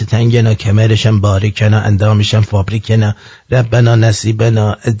شلوارشم تنگنا کمرشم باریکنا اندامشم فابریکنا ربنا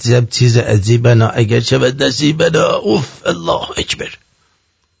نصیبنا عجب چیز عجیبنا اگر شود نصیبنا. اوف الله اکبر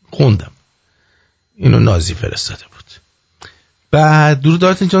خوندم. اینو نازی فرستاده بود. بعد درود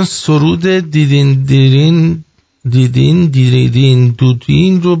آرتین جان، سرود دیدین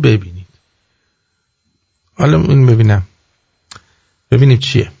دودین رو ببینید. حالا این ببینیم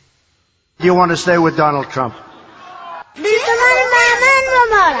چیه. Do you want to stay with Donald Trump?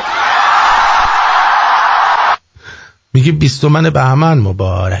 میگه 20 بهمن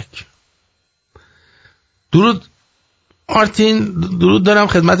مبارک. درود آرتین، درود دارم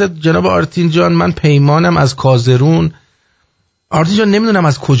خدمت جناب آرتین جان. من پیمانم از کازرون. آرتین جان نمیدونم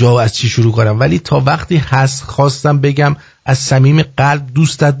از کجا و از چی شروع کنم، ولی تا وقتی هست خواستم بگم از صمیم قلب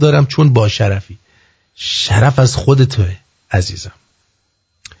دوستت دارم چون با شرفی. شرف از خود توه عزیزم.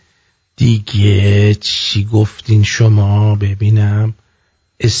 دیگه چی گفتین شما؟ ببینم.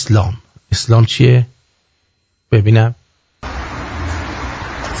 اسلام چیه؟ ببینم.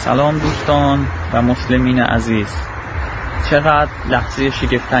 سلام دوستان و مسلمین عزیز. چقدر لحظه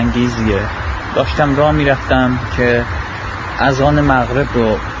شگفت‌انگیزیه. داشتم راه میرفتم که اذان مغرب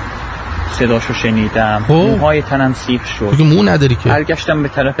رو صداشو شنیدم. موهای تنم سیخ شد. تو مو نداری که. برگشتم به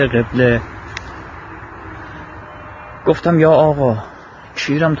طرف قبله. گفتم یا آقا،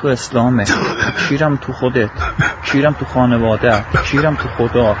 کیرم تو اسلامه، کیرم تو خودت، کیرم تو خانواده، کیرم تو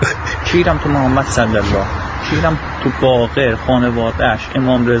خدا، کیرم تو محمد صلی الله، کیرم تو باقر، خانوادهش،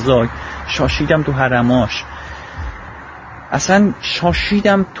 امام رضا، شاشیدم تو حرماش. اصلا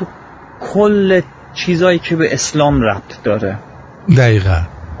شاشیدم تو کل چیزایی که به اسلام ربط داره. دقیقا.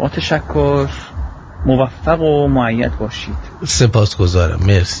 با تشکر، موفق و مؤید باشید. سپاسگزارم.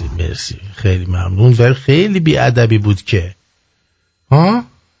 مرسی خیلی ممنون. ولی خیلی بی‌ادبی بود که ها؟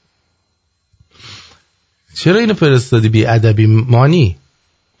 چرا اینو فرستادی بی‌ادبی مانی؟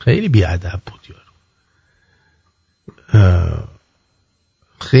 خیلی بی‌ادب بود یارو.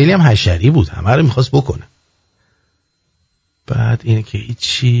 خیلی هم حشری بود، همه رو میخواست بکنه. بعد اینه که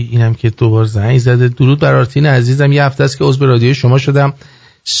هیچی. اینم که دوبار زنگ زده. درود بر آرتین عزیزم. یه هفته است که عضو رادیو شما شدم.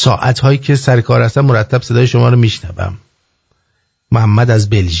 ساعت‌هایی که سر کار هستم مرتب صدای شما رو میشنوم. محمد از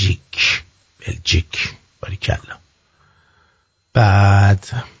بلژیک. باریکلا. بعد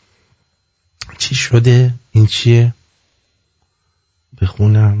چی شده؟ این چیه؟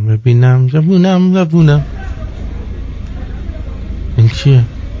 بخونم ببینم. زبونم این چیه؟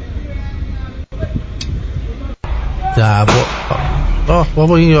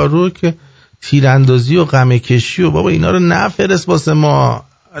 بابا این یارو که تیراندازی و غمه کشی و بابا اینا رو نفرست واسه ما.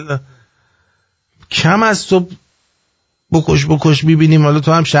 کم از تو بکش میبینیم. حالا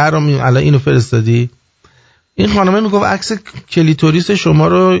تو هم شهر رو الان اینو فرستادی. این خانمه میگفت عکس کلیتوریس شما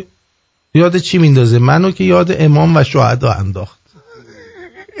رو یاد چی میندازه؟ منو که یاد امام و شهدا انداخت.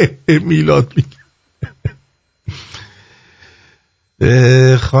 میلاد میگه.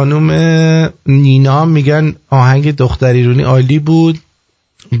 خانم نینا میگن آهنگ دختری رونی عالی بود.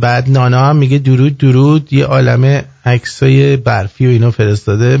 بعد نانا هم میگه درود یه عالمه عکسای برفی و اینا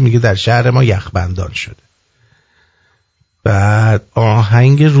فرستاده. میگه در شهر ما یخبندان شده. بعد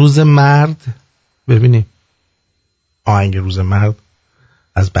آهنگ روز مرد. ببینیم آهنگ روز مرد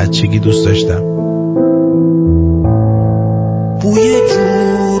از بچگی دوست داشتم. بوی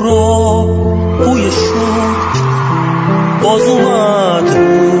جورا، بوی شد، باز اومد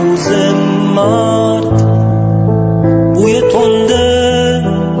روز مرد. بوی تنده،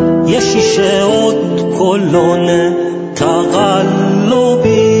 یه شیشه ات کلونه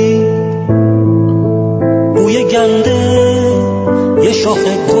تقلبی. بوی گنده، یه شاخ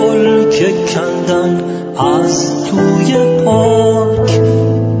گل که کندن از توی پارک.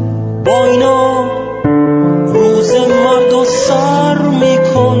 با اینا روز مرد سر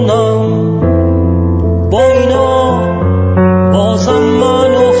میکنم. با اینا بازم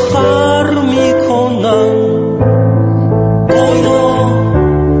منو خر میکنم. با اینا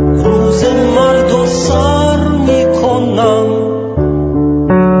روز مرد سر میکنم.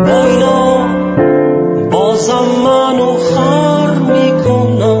 با اینا بازم منو خر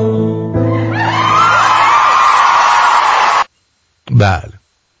میکنم. بله.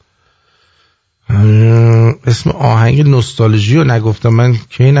 اسم آهنگ نوستالژی رو نگفتم من.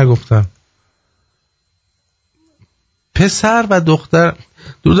 کی نگفتم؟ پسر و دختر.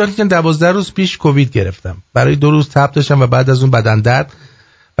 دو که 12 روز پیش کووید گرفتم. برای 2 روز تب داشتم و بعد از اون بدن درد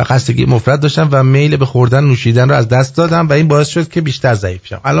و خستگی مفرط داشتم و میل به خوردن نوشیدن رو از دست دادم و این باعث شد که بیشتر ضعیف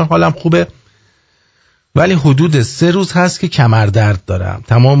شم. الان حالم خوبه، ولی حدود 3 روز هست که کمر درد دارم.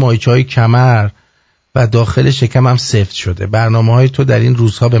 تمام مایچه‌های کمر و داخل شکمم سفت شده. برنامه‌های تو در این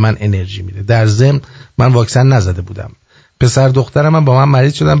روزها به من انرژی میده. در ضمن من واکسن نزده بودم. پسر دخترم هم با من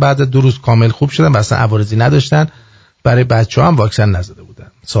مریض شدن، بعد 2 روز کامل خوب شدن و اصلا عوارضی نداشتن. برای بچه‌ها هم واکسن نزده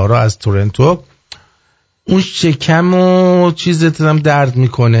بودن. سارا از تورنتو. اون شکم و چیزت هم درد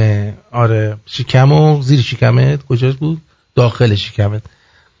میکنه. آره شکم و زیر شکمت کجاست بود؟ داخل شکمت.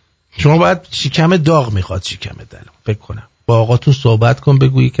 شما باید شکم داغ میخواد شکمت دلم فکر کنم. با آقاتون صحبت کن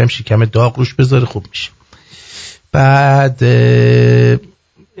بگو یکم شکم داغ روش بذاره خوب میشه. بعد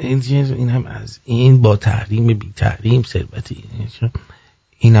این هم از این با تحریم بی تحریم ثروتی.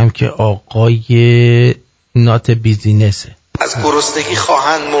 این هم که آقای نات بیزینسه. از گرسنگی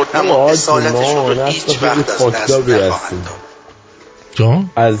خواهند مرد اما اصالتشون رو هیچ وقت از دست نخواهند داد. جان؟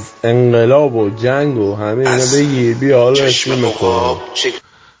 از انقلاب و جنگ و همه اینا بگیر بیا حالا اسمی میکنم.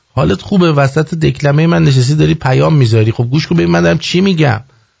 حالت خوبه؟ وسط دکلمه من نشستی داری پیام میذاری. خب گوش کن ببین من دارم چی میگم.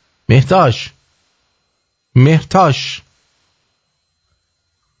 مهتاش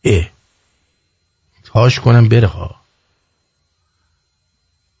تاش کنم بره ها.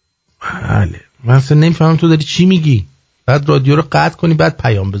 بله من اصلا نمیفهمم تو داری چی میگی. بعد رادیو رو قطع کنی بعد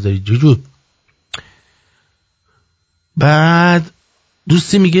پیام بذاری جوجو. بعد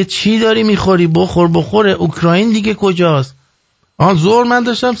دوستی میگه چی داری میخوری؟ بخوره. اوکراین دیگه کجاست؟ زور من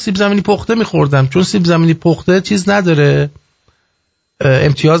داشتم سیب زمینی پخته میخوردم، چون سیب زمینی پخته چیز نداره،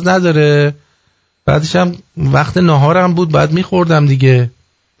 امتیاز نداره. بعدش هم وقت ناهارم بود بعد میخوردم دیگه.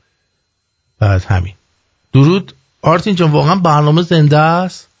 بعد همین. درود آرتین جان، واقعا برنامه زنده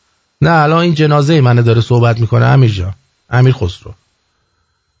است؟ نه الان این جنازه منه داره صحبت میکنه امیر جان، امیر خسرو.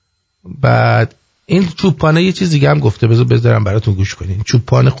 بعد این چوبپانه یه چیز دیگه هم گفته، بذارم براتون گوش کنین.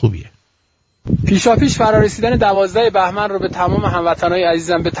 چوبپان خوبیه. پیشاپیش فرارسیدن 12 بهمن رو به تمام هموطنای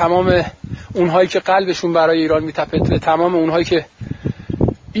عزیزم، به تمام اونهایی که قلبشون برای ایران میتپه، به تمام اونهایی که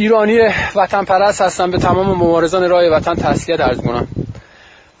ایرانی وطن پرست هستن، به تمام مبارزان راه وطن تسلیت عرض می‌کنم.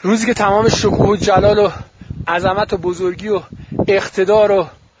 روزی که تمام شکوه و جلال و عظمت و بزرگی و اقتدار و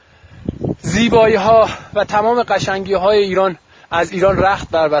زیبایی ها و تمام قشنگی های ایران از ایران رخت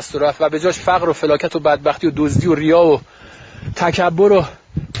بربست و رفت و به جاش فقر و فلاکت و بدبختی و دزدی و ریا و تکبر و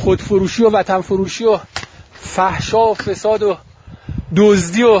خودفروشی و وطن فروشی و فحشا و فساد و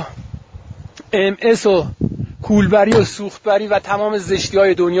دزدی و MS و کولبری و سوختبری و تمام زشتی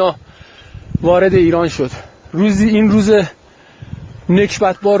های دنیا وارد ایران شد. این روز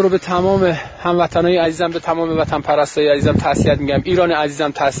نکبتبار رو به تمام هموطنای عزیزم، به تمام وطن پرستای عزیزم تسلیت میگم. ایران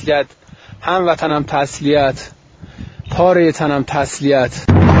عزیزم تسلیت، هموطنم تسلیت، پاره تنم تسلیت.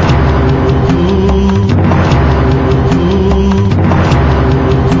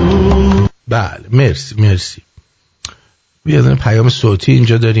 بله مرسی. بیادن پیام صوتی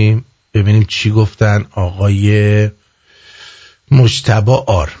اینجا داریم، ببینیم چی گفتن آقای مجتبی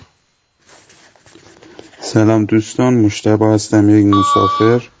آر. سلام دوستان، مجتبی هستم، یک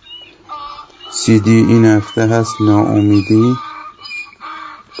مسافر. CD این هفته هست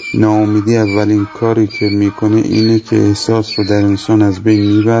ناامیدی اولین کاری که میکنه اینه که احساس رو در انسان از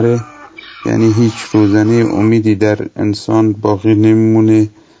بین میبره، یعنی هیچ روزنه امیدی در انسان باقی نمیمونه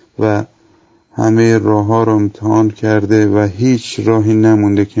و همه راه ها رو امتحان کرده و هیچ راهی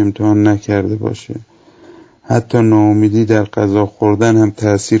نمونده که امتحان نکرده باشه. حتی ناامیدی در غذا خوردن هم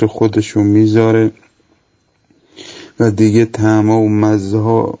تأثیر خودشو میذاره و دیگه طعم‌ها و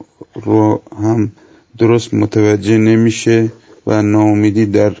مزه‌ها رو هم درست متوجه نمیشه و ناامیدی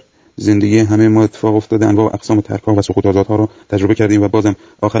در زندگی همه ما اتفاق افتاده. انواع و اقسام ترک‌ها و سقوط‌ها رو تجربه کردیم و بازم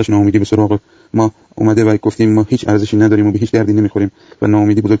آخرش ناامیدی به سراغ ما اومده و گفتیم ما هیچ ارزشی نداریم و به هیچ دردی نمیخوریم و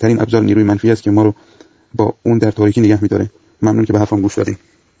ناامیدی بزرگترین ابزار نیروی منفی است که ما رو با اون در تاریکی نگه می‌داره. ممنون که به حرفم گوش دادین.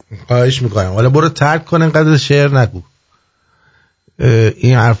 خواهش می‌کنم. حالا برو ترک کن، اینقدر شعر نگو،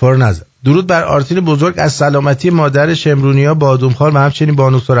 این حرفا رو نزن. درود بر آرتین بزرگ. از سلامتی مادر شمرونیا بادومخوار و همچنین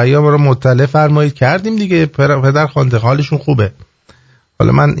بانو ثریا ما رو مطلع فرمایید. کردیم دیگه، پدر خوانده، حالشون خوبه.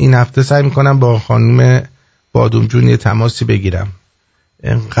 حالا من این هفته سعی میکنم با خانم بادوم جون یه تماسی بگیرم.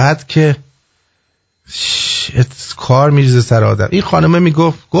 انقدر که کار میریزه سر آدم. این خانمه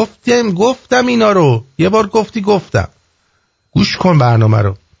گفتم اینا رو یه بار گفتم گوش کن برنامه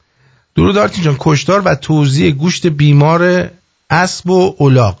رو. درود آرتین جان. کشتار و توزیع گوشت بیمار اسب و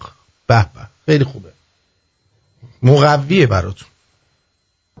الاغ. به به خیلی خوبه، مقویه براتون.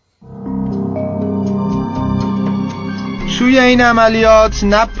 توی این عملیات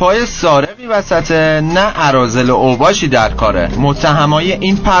نه پای سارقی وسطه نه اراذل و اوباشی در کاره. متهمای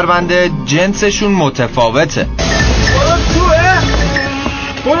این پرونده جنسشون متفاوته.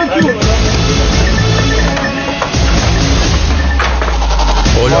 برو تو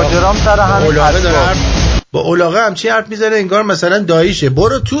ماجرام سر همین با اولاغه هم چی حرف میزنه انگار مثلا داییشه.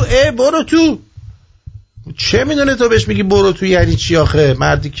 برو تو چه میدونه تو بهش میگی برو تو یعنی چی آخه؟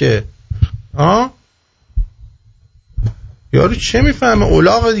 مردی که یارو چه میفهمه؟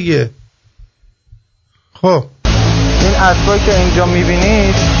 الاغ دیگه. خب این اسبایی که اینجا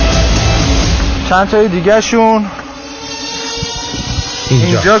میبینید چند تای دیگه شون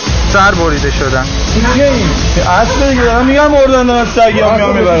اینجا سر بریده شدن. این اسب دیگه دارم میگم مردن دارن سگی ها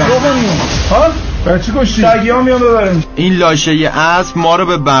میان میبرن. ها؟ بچه کشتی؟ سگی ها میان ببرن. این لاشه اسب ما رو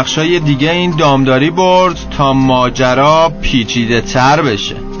به بخشای دیگه این دامداری برد تا ماجرا پیچیده تر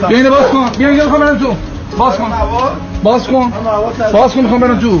بشه. بیا اینو باز کن. بیا اینو میخوام برم تو. باز کن. باز کن. باز کن میخوام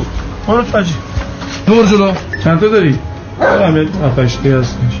برم تو. برو فجی. دور جلو. چند تا داری؟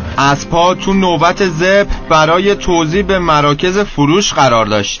 اسب‌ها تو نوبت ذبح برای توزیع به مراکز فروش قرار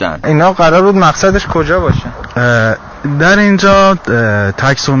داشتن. اینا قرار بود مقصدش کجا باشه؟ در اینجا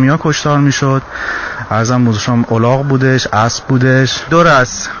تکسومیا کشتار میشد. عرضم بودشم الاغ بودش، اسب بودش. دور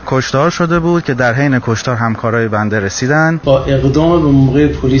از کشتار شده بود که در حین کشتار همکارای بنده رسیدن. با اقدام به موقع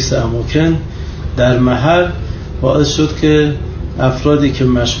پلیس اماکن در محل باعث شد که افرادی که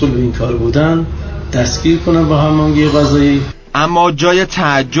مشغول به این کار بودن دستگیر کنن با هماهنگی قضایی. اما جای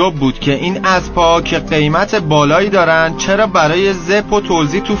تعجب بود که این اسب‌ها که قیمت بالایی دارن چرا برای ذبح و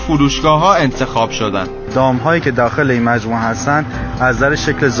توزیع تو فروشگاه‌ها انتخاب شدن؟ دام‌هایی که داخل این مجموعه هستن از نظر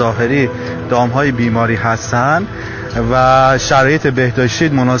شکل ظاهری دام‌های بیماری هستن و شرایط بهداشتی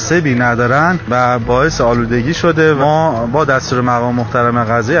مناسبی ندارن و باعث آلودگی شده. ما با دستور مقام محترم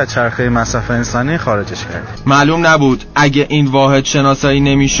قضایی از چرخه مصرف انسانی خارجش کردیم. معلوم نبود اگه این واحد شناسایی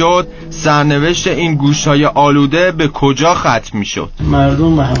نمی‌شد سرنوشت این گوشت‌های آلوده به کجا ختم می‌شد.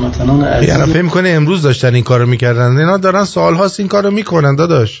 مردم هموطنان عزیز یعنی فکر می‌کنه امروز داشتن این کارو می‌کردن. اینا دارن سال‌هاست این کارو می‌کنن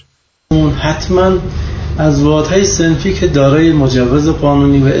داداش. حتما از واحدهای صنفی که دارای مجوز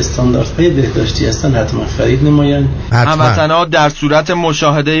قانونی و استانداردهای بهداشتی هستند حتما خرید نمایند. هموطنان در صورت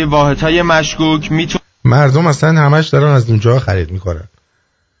مشاهده واحدهای مشکوک مردم اصلا همش دارن از اونجا خرید میکنن.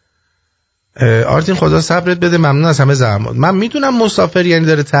 آرتین خدا صبرت بده، ممنون از همه زحمات. من میدونم مسافر یعنی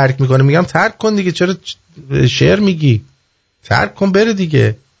داره ترک میکنه، میگم ترک کن دیگه، چرا شعر میگی؟ ترک کن بره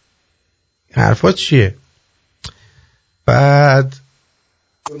دیگه. حرفات چیه؟ بعد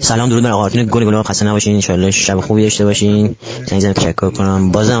سلام درود بر آرتین، گل خسته نباشین، ان شاءالله شب خوبی داشته باشین. زنگ تشکر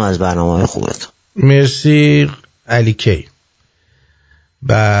کنم بازم از برنامه‌های خوبت. مرسی علی کی.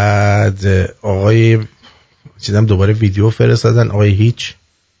 بعد آقای چیدم دوباره ویدیو فرستادن. آقای هیچ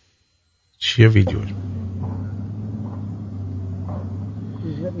چیه ویدیو؟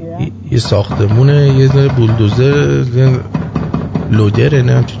 یه ساختمونه، یه بولدوزر لودره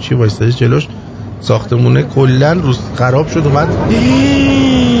نه چی وایساده جلوش، ساختمونه کلن روز خراب شد. اومد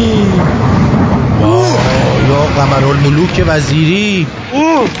یا قمرالملوک وزیری.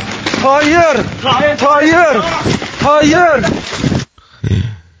 تایر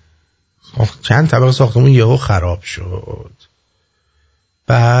چند طبقه ساختمون یهو خراب شد.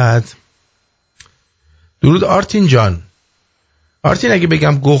 بعد درود آرتین جان. آرتین اگه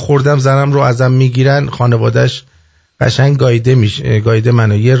بگم گو خوردم زنم رو ازم میگیرن خانواده‌اش قشنگ گایده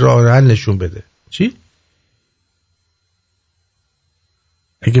منو، یه راه حل نشون بده. چی؟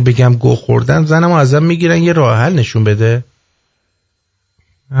 اگه بگم گو خوردم زنم رو ازم میگیرن یه راه حل نشون بده؟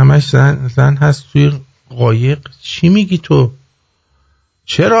 همش زن هست توی قایق. چی میگی تو؟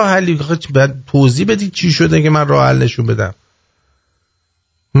 چه راه حلی؟ بعد توضیح بدی چی شده که من راه حل نشون بدم.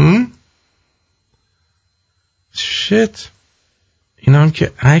 شت. اینا هم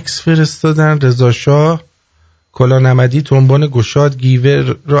که عکس فرستادن. رضا شاه کلا نمدی تنبان گشاد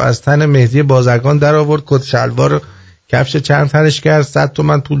گیوه رو از تن مهدی بازرگان در آورد، کت شلوار کفش چند تنش کرد، 100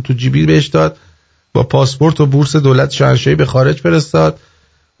 تومن پول تو جیبی بهش داد، با پاسپورت و بورس دولت شاهنشاهی به خارج فرستاد.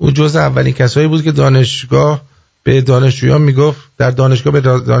 اون جزء اولین کسایی بود که دانشگاه به دانشجویان میگفت، در دانشگاه به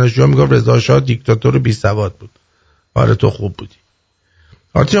دانشجویان میگفت رضا شاه دیکتاتور بی سواد بود. آره تو خوب بودی.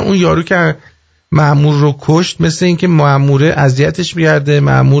 آرتین اون یارو که مأمور رو کشت مثل این که مأموره اذیتش می‌کرده،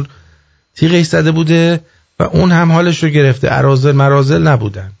 مأمور تیغش زده بوده و اون هم حالش رو گرفته. اراذل مرازل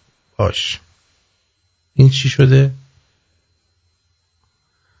نبودن. باش این چی شده؟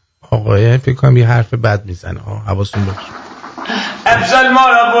 آقای فکر کنم یه حرف بد میزنه. حواستون باشه. افضل ما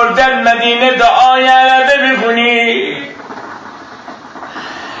را بردن مدینه دعای عربه بخونی،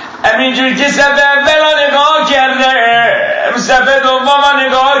 همینجور که صفحه اول نگاه کرده صفحه دوم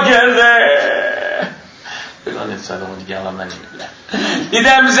نگاه کرده بگانه سلام دیگه هم من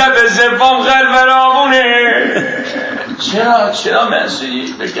دیدم صفحه سوم خیل فرامونه. چرا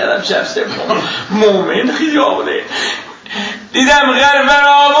منصوری بکردم شب سوم مومن خیابونه، دیدم غیر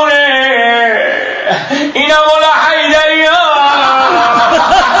فرامونه اینا مولا حیدری ها.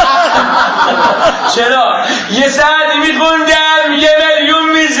 چرا یه ساعتی میخوندم 1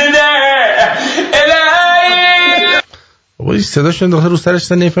 میلیون میزده الهی. بابا این صداش انداخته رو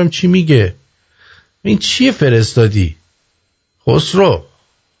سرش، نمیفهم چی میگه. این چیه فرستادی؟ خسرو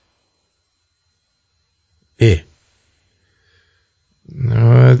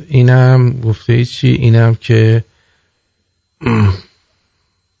اینم گفته چی؟ اینم که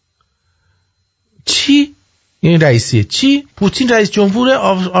چی؟ این رئیسیه. چی؟ پوتین رئیس جمهور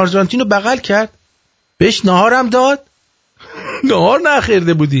آرژانتین رو بغل کرد، بهش نهارم داد. نهار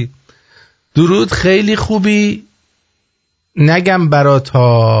نخورده بودی. درود، خیلی خوبی، نگم برات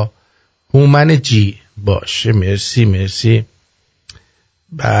ها، هومن جی. باشه، مرسی.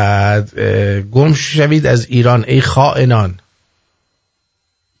 بعد گم شوید از ایران ای خائنان.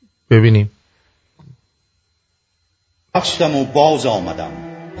 ببینیم. رفتم و باز آمدم،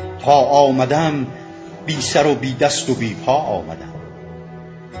 تا آمدم بی سر و بی دست و بی پا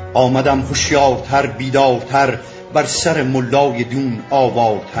آمدم هوشیارتر بیدارتر، بر سر ملای دون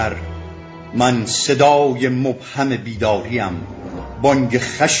آوارتر. من صدای مبهم بیداریم، بانگ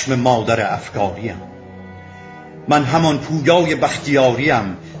خشم مادر افکاریم. من همان پویای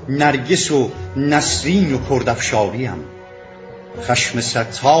بختیاریم، نرگس و نسرین و کردافشاریم. خشم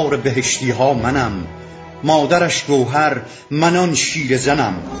ستار بهشتی ها منم، مادرش گوهر من آن شیر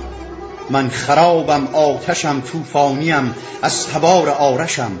زنم. من خرابم آتشم طوفانیم، از تبار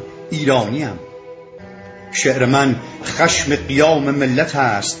آرشم ایرانیم. شعر من خشم قیام ملت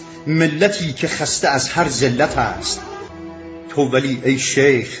است، ملتی که خسته از هر ذلت است. تو ولی ای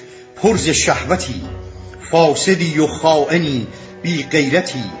شیخ پرز شهوتی، فاسدی و خائنی بی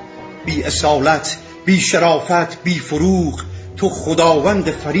غیرتی. بی اصالت بی شرافت بی فروغ، تو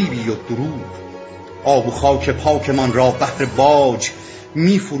خداوند فریبی و دروغ. آب و خاک پاک من را بهر باج،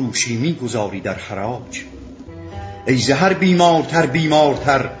 می فروشی می گذاری در حراج. ای زهر بیمارتر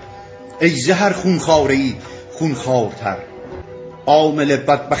بیمارتر، ای زهر خونخواری خونخوارتر. عامل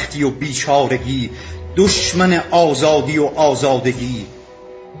بدبختی و بیچارگی، دشمن آزادی و آزادگی.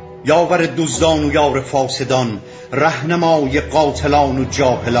 یاور دزدان و یار فاسدان، رهنمای قاتلان و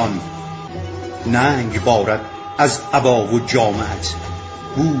جاهلان. ننگ بارد از عبا و جامت،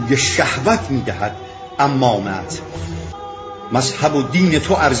 بوی شهوت میدهد عمامت. مذهب و دین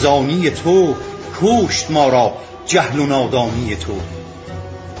تو ارزانی تو، کشت ما را جهل و نادانی تو.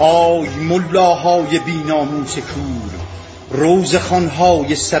 آی ملاهای بی ناموس کور،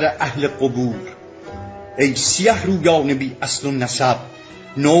 روزخوانهای سر اهل قبور. ای سیه رویان بی اصل و نسب،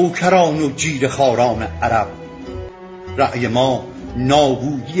 نوکران و جیرخواران عرب. رأی ما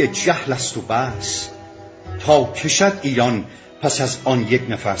نابودی جهل است و بس، تا کشد ایران پس از آن یک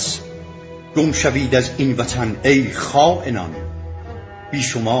نفس. گم شوید از این وطن ای خائنان، بی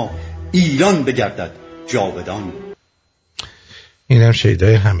شما ایران بگردد جاودان. اینم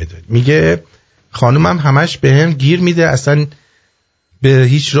شیدای همدانی میگه خانومم همش به هم گیر میده، اصلا به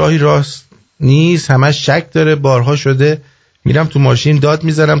هیچ راهی راست نیست، همش شک داره، بارها شده میرم تو ماشین داد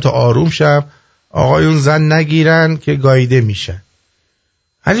میزنم تا آروم شم، آقایون زن نگیرن که گاییده میشن.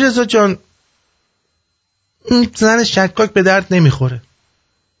 علیرضا جان، این زن شکاک به درد نمیخوره.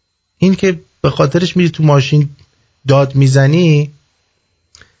 این که به خاطرش میری تو ماشین داد میزنی،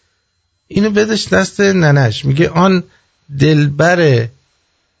 اینو بدش دست ننش. میگه آن دلبر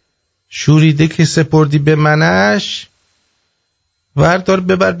شوریده که سپردی به منش، وردار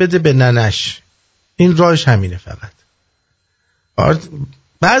ببر بده به ننش. این راهش همینه فقط.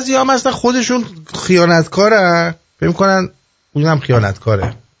 بعضی هم اصلا خودشون خیانتکارن، فکر می‌کنن اونم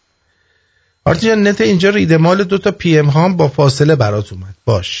خیانتکاره. آرتین جان، نت اینجا ریده مال 2 پی ام هام با فاصله برات اومد.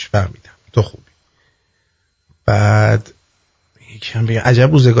 باش فهمیدم تو خوبی. بعد یکم بگم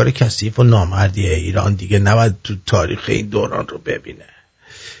عجب روزگار کثیف و نامردیه ایران دیگه، نباید تو تاریخ این دوران رو ببینه.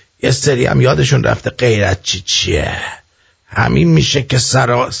 یه سری هم یادشون رفته غیرت چیه. همین میشه که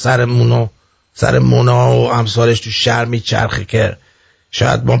سر مونا و امثالش تو شهر میچرخه که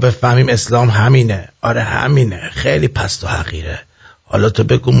شاید ما بفهمیم اسلام همینه. آره همینه، خیلی پست و حقیره. حالا تو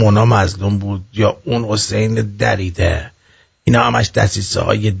بگو مونا مظلوم بود یا اون حسین دریده، اینا همش دسیسه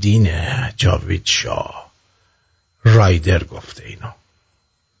های دینه. جاوید شاه رایدر گفته اینا.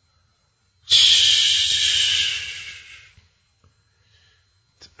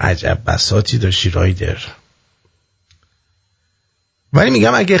 عجب بساطی داشتی رایدر. ولی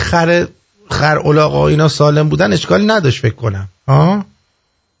میگم اگه خر الاغا اینا سالم بودن اشکالی نداشت فکر کنم.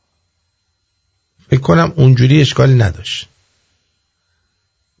 فکر کنم اونجوری اشکالی نداشت،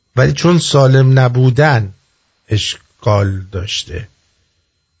 ولی چون سالم نبودن اشکال داشته.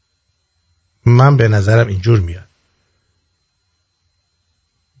 من به نظرم اینجور میاد.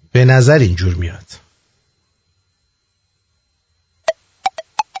 به نظر اینجور میاد.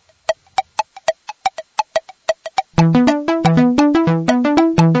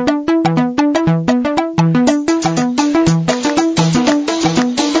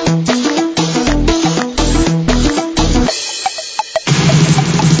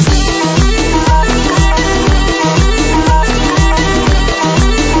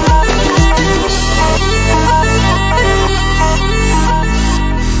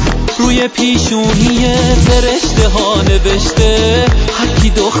 روی پیشونی فرشته ها نوشته هرکی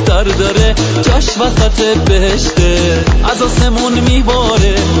دختر داره جاش وسط بهشته. از آسمون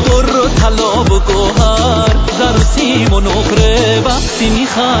میباره در و طلا و گوهر، زر و سیم و نقره وقتی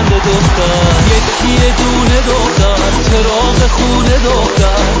میخنده دختر. یکی دونه دختر چراغ خونه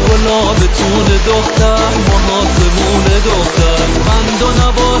دختر، گلابتون دختر محاسمون دختر. بند و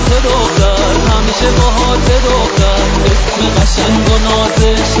نواز دختر همیشه باهات دختر، اسم قشنگ و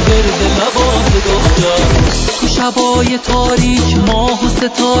نازش ورد لبات دختر. تو شبای تاریک ماه و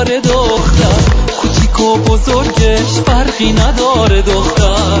ستاره دختر، کوچیک و بزرگش فرقی نداره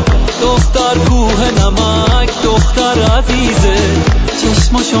دختر. دختر کوه نمک دختر عزیزه،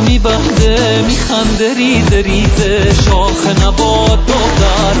 چشماشو میبنده میخنده ریزه ریزه. شاخ نبات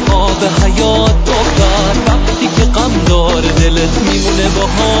دختر آب حیات دختر، وقتی که غم داره دلت میمونه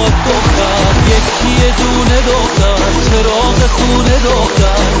باهات دختر. یکی دونه دختر چراغ خونه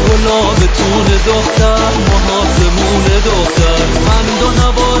دختر، گلابتون دختر محاسمون دختر. بند و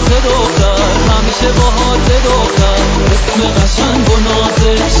نواز دختر همیشه باهات دختر، اسم قشنگ و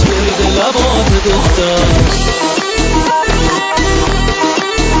نازش ورد لبات دختر.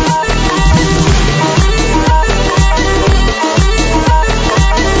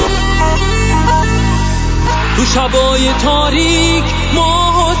 تو شبای تاریک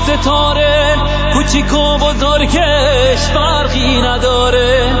ماه و ستاره، کوچیک و بزرگش فرقی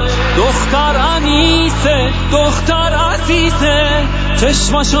نداره. دختر انیسه دختر عزیزه،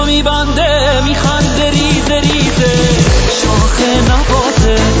 چشماشو میبنده میخنده ریزه ریزه. شاخ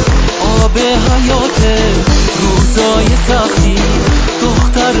نباته آب حیاته، روزای سختی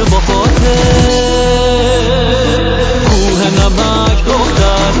دختر باهاته. کوه نمک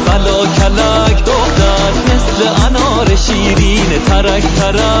دختر بلا کلک دختر، مثل انار شیرین ترک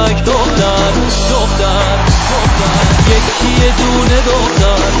ترک دختر دختر دختر. یکی دونه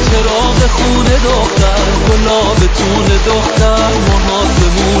دختر چراغ خونه دختر، گلابتون دختر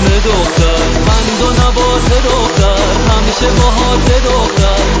محاسمون دختر. بند و نواز دختر همیشه باهات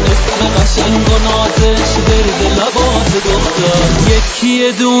دختر، اسم قشنگ و نازش ورد لبات دختر.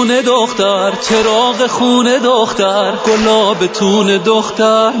 یکی دونه دختر چراغ خونه دختر، گلابتون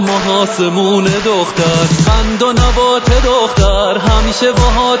دختر محاسمون دختر. بند و نوات دختر همیشه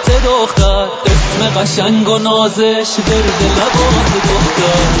باهات دختر، اسم قشنگ و نازش ورد لبات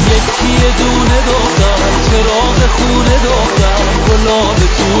دختر. یکی دونه دختر چراغ خونه دختر،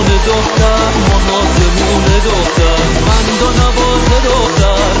 گلابتون دختر محاسمون دختر. بند و نواز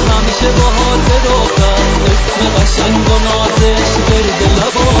دختر همیشه باهات دختر، اسم قشنگ و نازش ورد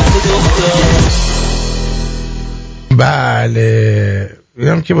لبات دختر. بله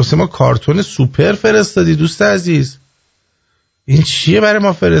میگم که واسه ما کارتون سوپر فرستادی دوست عزیز. این چیه برای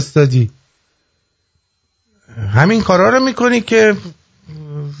ما فرستادی؟ همین کارا رو میکنی که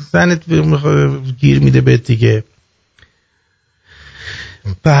زنت گیر میده بهت دیگه.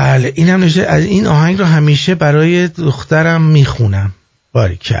 بله اینم نشه. از این آهنگ رو همیشه برای دخترم میخونم.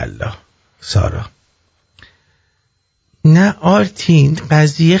 باریکلا سارا. نه آرتین،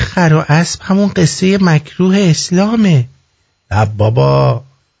 قضیه خر و اسب همون قصه مکروه اسلامه. بابا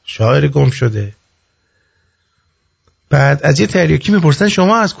شاعر گم شده. بعد از یه تریاکی میپرسن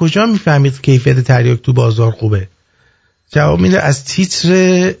شما از کجا میفهمید کیفیت تریاک تو بازار خوبه؟ جواب میده از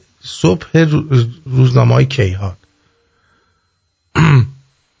تیتر صبح روزنامه‌های کیهان.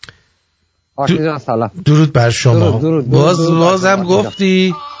 آرتین سلام. درود بر شما. بازم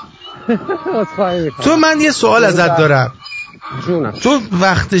گفتی تو. من یه سوال ازت دارم. جونم. تو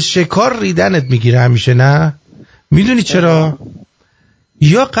وقت شکار ریدنت میگیره همیشه نه؟ میدونی چرا؟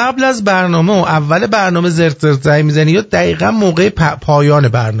 یا قبل از برنامه و اول برنامه زرت میزنی یا دقیقا موقع پایان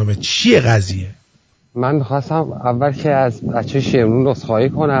برنامه. چیه قضیه؟ من خواستم اول که از بچه شیرمون عذرخواهی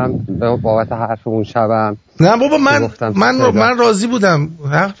کنم بابت حرف اون شبم. نه بابا من راضی بودم.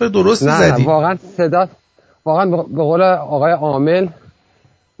 حرف درستی زدی. نه واقعا صدا واقعا به قول آقای عامل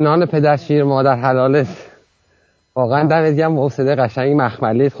نان پدر شیر مادر حلاله. واقعا دمت گرم. موسیقی قشنگی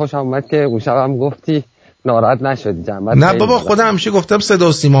مخملیت خوش اومد که اون شبم گفتی ناراحت نشدی. جنبت نه بابا خودم همیشه گفتم صدا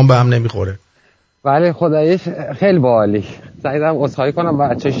و سیمان به هم نمیخوره. ولی خداییش خیلی باحالی. سعیدم عذرخواهی کنم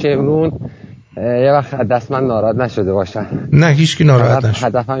بچه شیرمون یه وقت دست من ناراحت نشده باشن. نه هیچکی ناراحت نشد.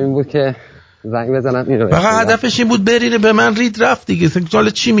 هدفم این بود که زنگ بزنم اینو. فقط هدفش این بود برینه به من رید رفت دیگه. حالا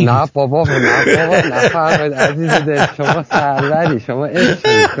چی میگی؟ نه بابا نفرمایید عزیز دل. شما سروری، شما عشقی،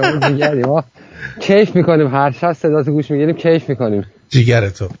 شما جیگری. ما کیف میکنیم هر شب صداتو گوش میگیریم کیف میکنیم.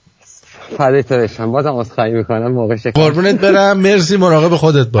 جیگرتو فدای تو بشم. بازم عذرخواهی میکنم موقع شکر. قربونت برم. مرسی. مراقب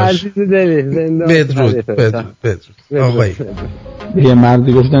خودت باش عزیز دلی. بدرود. آقای یه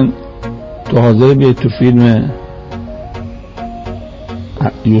مردی گفتن تو حاضر بیای تو فیلم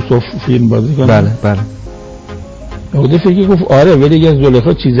یوسف فیلم بازی کنه. بله بله. اون فکر گفت آره ولی اگه از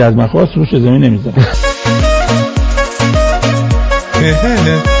زلیخا چیزی از من خواست روش زمین نمیذاره.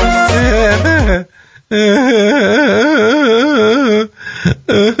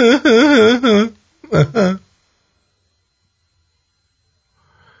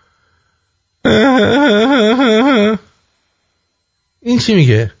 این چی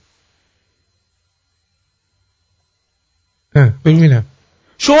میگه؟ ببینم.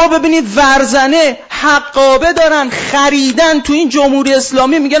 شما ببینید ورزنه حقابه دارن خریدن تو این جمهوری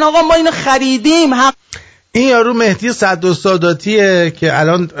اسلامی، میگن آقا ما اینو خریدیم. این یارو مهدی صدرالساداتیه که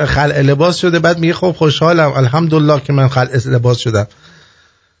الان خلع لباس شده، بعد میگه خب خوشحالم الحمدلله که من خلع لباس شدم.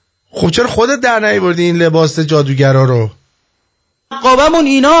 خب چرا خودت در نیاوردی این لباس جادوگرا رو؟ حقابمون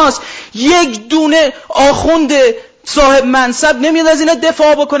ایناست. یک دونه آخوند صاحب منصب نمیاد از اینا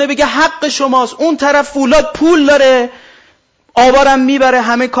دفاع بکنه بگه حق شماست. اون طرف فولاد پول داره، آوارم میبره،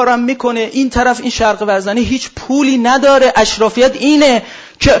 همه کارم میکنه. این طرف این شرق ورزنه هیچ پولی نداره. اشرافیت اینه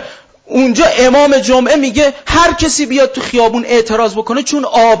که اونجا امام جمعه میگه هر کسی بیاد تو خیابون اعتراض بکنه، چون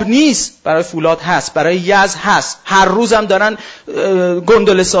آب نیست. برای فولاد هست، برای یز هست، هر روزم دارن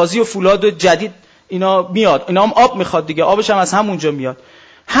گندل سازی و فولاد جدید اینا میاد. اینا هم آب میخواد دیگه، آبش هم از همونجا میاد.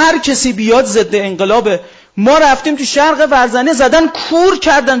 هر کسی بیاد ضد انقلابه. ما رفتیم تو شرق ورزنه زدن کور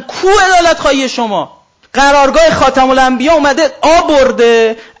کردن. کو عدالت خواهی شما؟ قرارگاه خاتم الانبیا اومده آب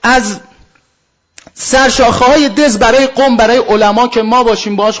برده از سرشاخه های دز برای قوم، برای علما که ما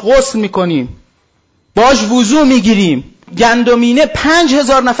باشیم باش غسل میکنیم، باش وضو میگیریم. گندمینه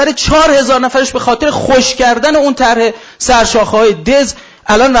 5000 نفر 4000 نفرش به خاطر خوش کردن اون طرح سرشاخه های دز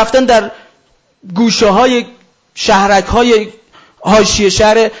الان رفتن در گوشه های شهرک های حاشیه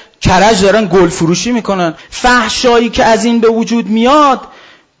شهر کرج دارن گل فروشی میکنن. فحشایی که از این به وجود میاد،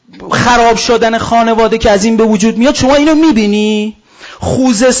 خراب شدن خانواده که از این به وجود میاد، شما اینو میبینی؟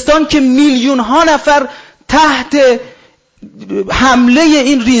 خوزستان که میلیون ها نفر تحت حمله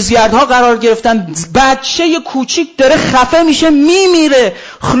این ریزگردها قرار گرفتن، بچه کوچیک داره خفه میشه میمیره،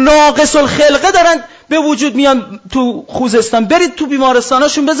 ناقص الخلقه دارن به وجود میان تو خوزستان. برید تو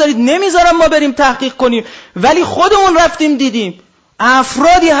بیمارستاناشون بذارید، نمیذارم ما بریم تحقیق کنیم، ولی خودمون رفتیم دیدیم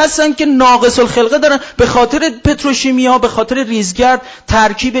افرادی هستن که ناقص الخلقه دارن به خاطر پتروشیمیا، به خاطر ریزگرد.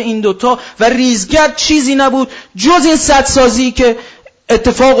 ترکیب این دوتا و ریزگرد چیزی نبود جز این سدسازی که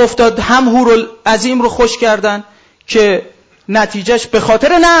اتفاق افتاد. هم هورالعظیم رو خوش کردن که نتیجهش به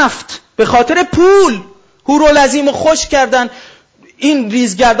خاطر نفت، به خاطر پول هورالعظیم رو خوش کردن. این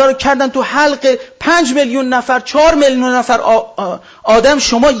ریزگردا رو کردن تو حلق 5 میلیون نفر 4 میلیون نفر آدم.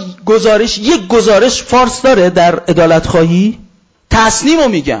 شما یک گزارش فارس داره در عدالت خواهی؟ تصنیمو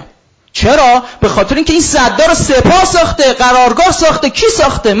میگم. چرا؟ به خاطر اینکه این صدا رو سپاه ساخته، قرارگاه ساخته. کی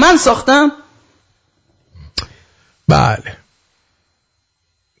ساخته؟ من ساختم. بله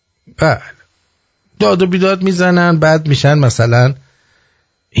داد و بیداد میزنن، بعد میشن مثلا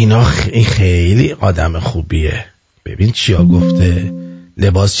اینا خیلی آدم خوبیه، ببین چیا گفته،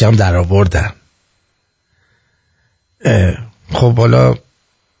 لباسش هم در آوردن. خب حالا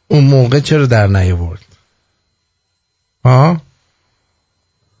اون موقع چرا در نیاورد؟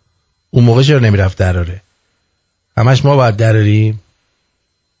 اون موقع چرا نمیرفت دراره؟ همش ما باید دراریم؟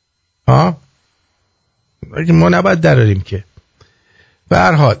 ما نباید دراریم که. به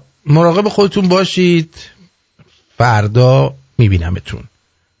هر حال مراقب خودتون باشید. فردا میبینمتون.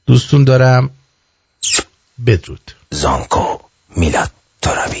 دوستون دارم. بدرود. زانکو میلاد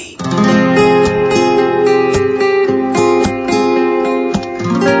ترابی.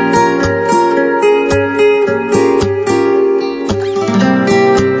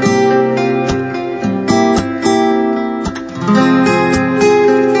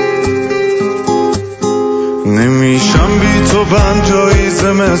 نمیشم بی تو بند جایی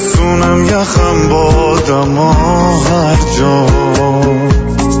زمستونم یخم با دما هر جا.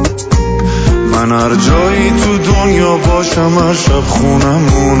 من هر جایی تو دنیا باشم هر شب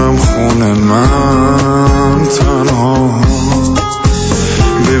خونمونم خونه من تنها.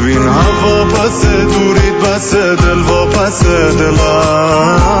 ببین هوا پس دورید بس دل و پس دلم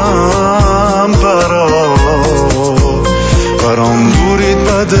برام دورید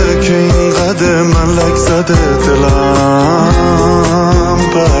بده که اینقدر من لک زده دلم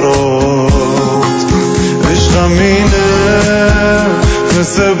برات. عشقم اینه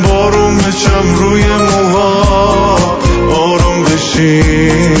مثل بارون بچم روی موها آروم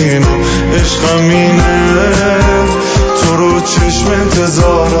بشینم. عشقم اینه تو رو چشم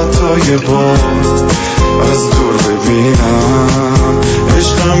انتظارت های بار از دور ببینم.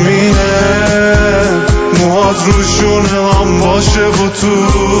 عشقم اینه موهات روشونه هم باشه و تو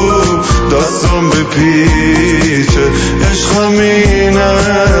دستم بپیچه. عشقم اینه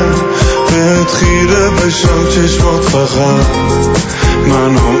بشم چشمات فقط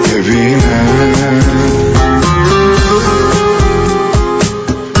منو ببینه.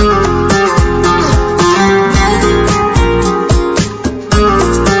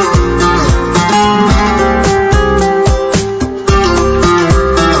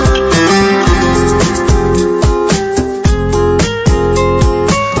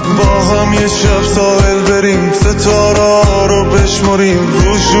 ستاره رو بشماریم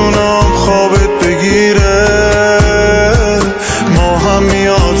روشونم خوابت بگیره. ما هم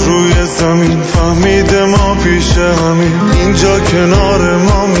میاد روی زمین فهمیده ما پیش همین اینجا کنار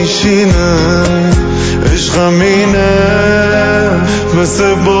ما میشینه. عشقم اینه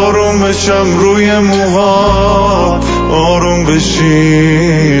مثل بارون بشم روی موهات آروم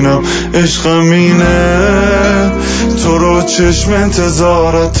بشینم. عشقم اینه تو رو چشم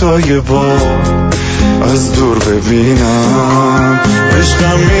انتظارت تا یه بار از دور ببینم.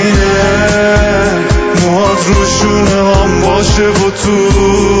 عشقم اینه موهات روشونه هم باشه و تو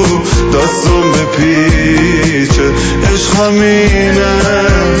دستم بپیچه. عشقم اینه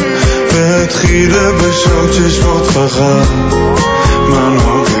بهت خیره بشم چشمات فقط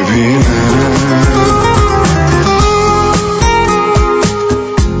منو ببینه.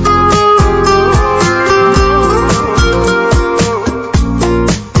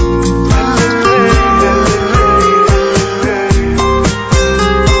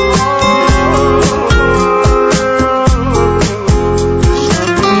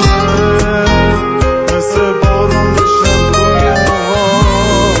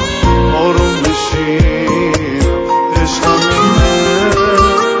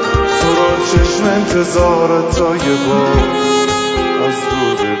 انتظارت تا یه بار از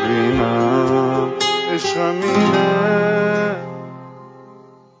دور ببینم. عشقم اینه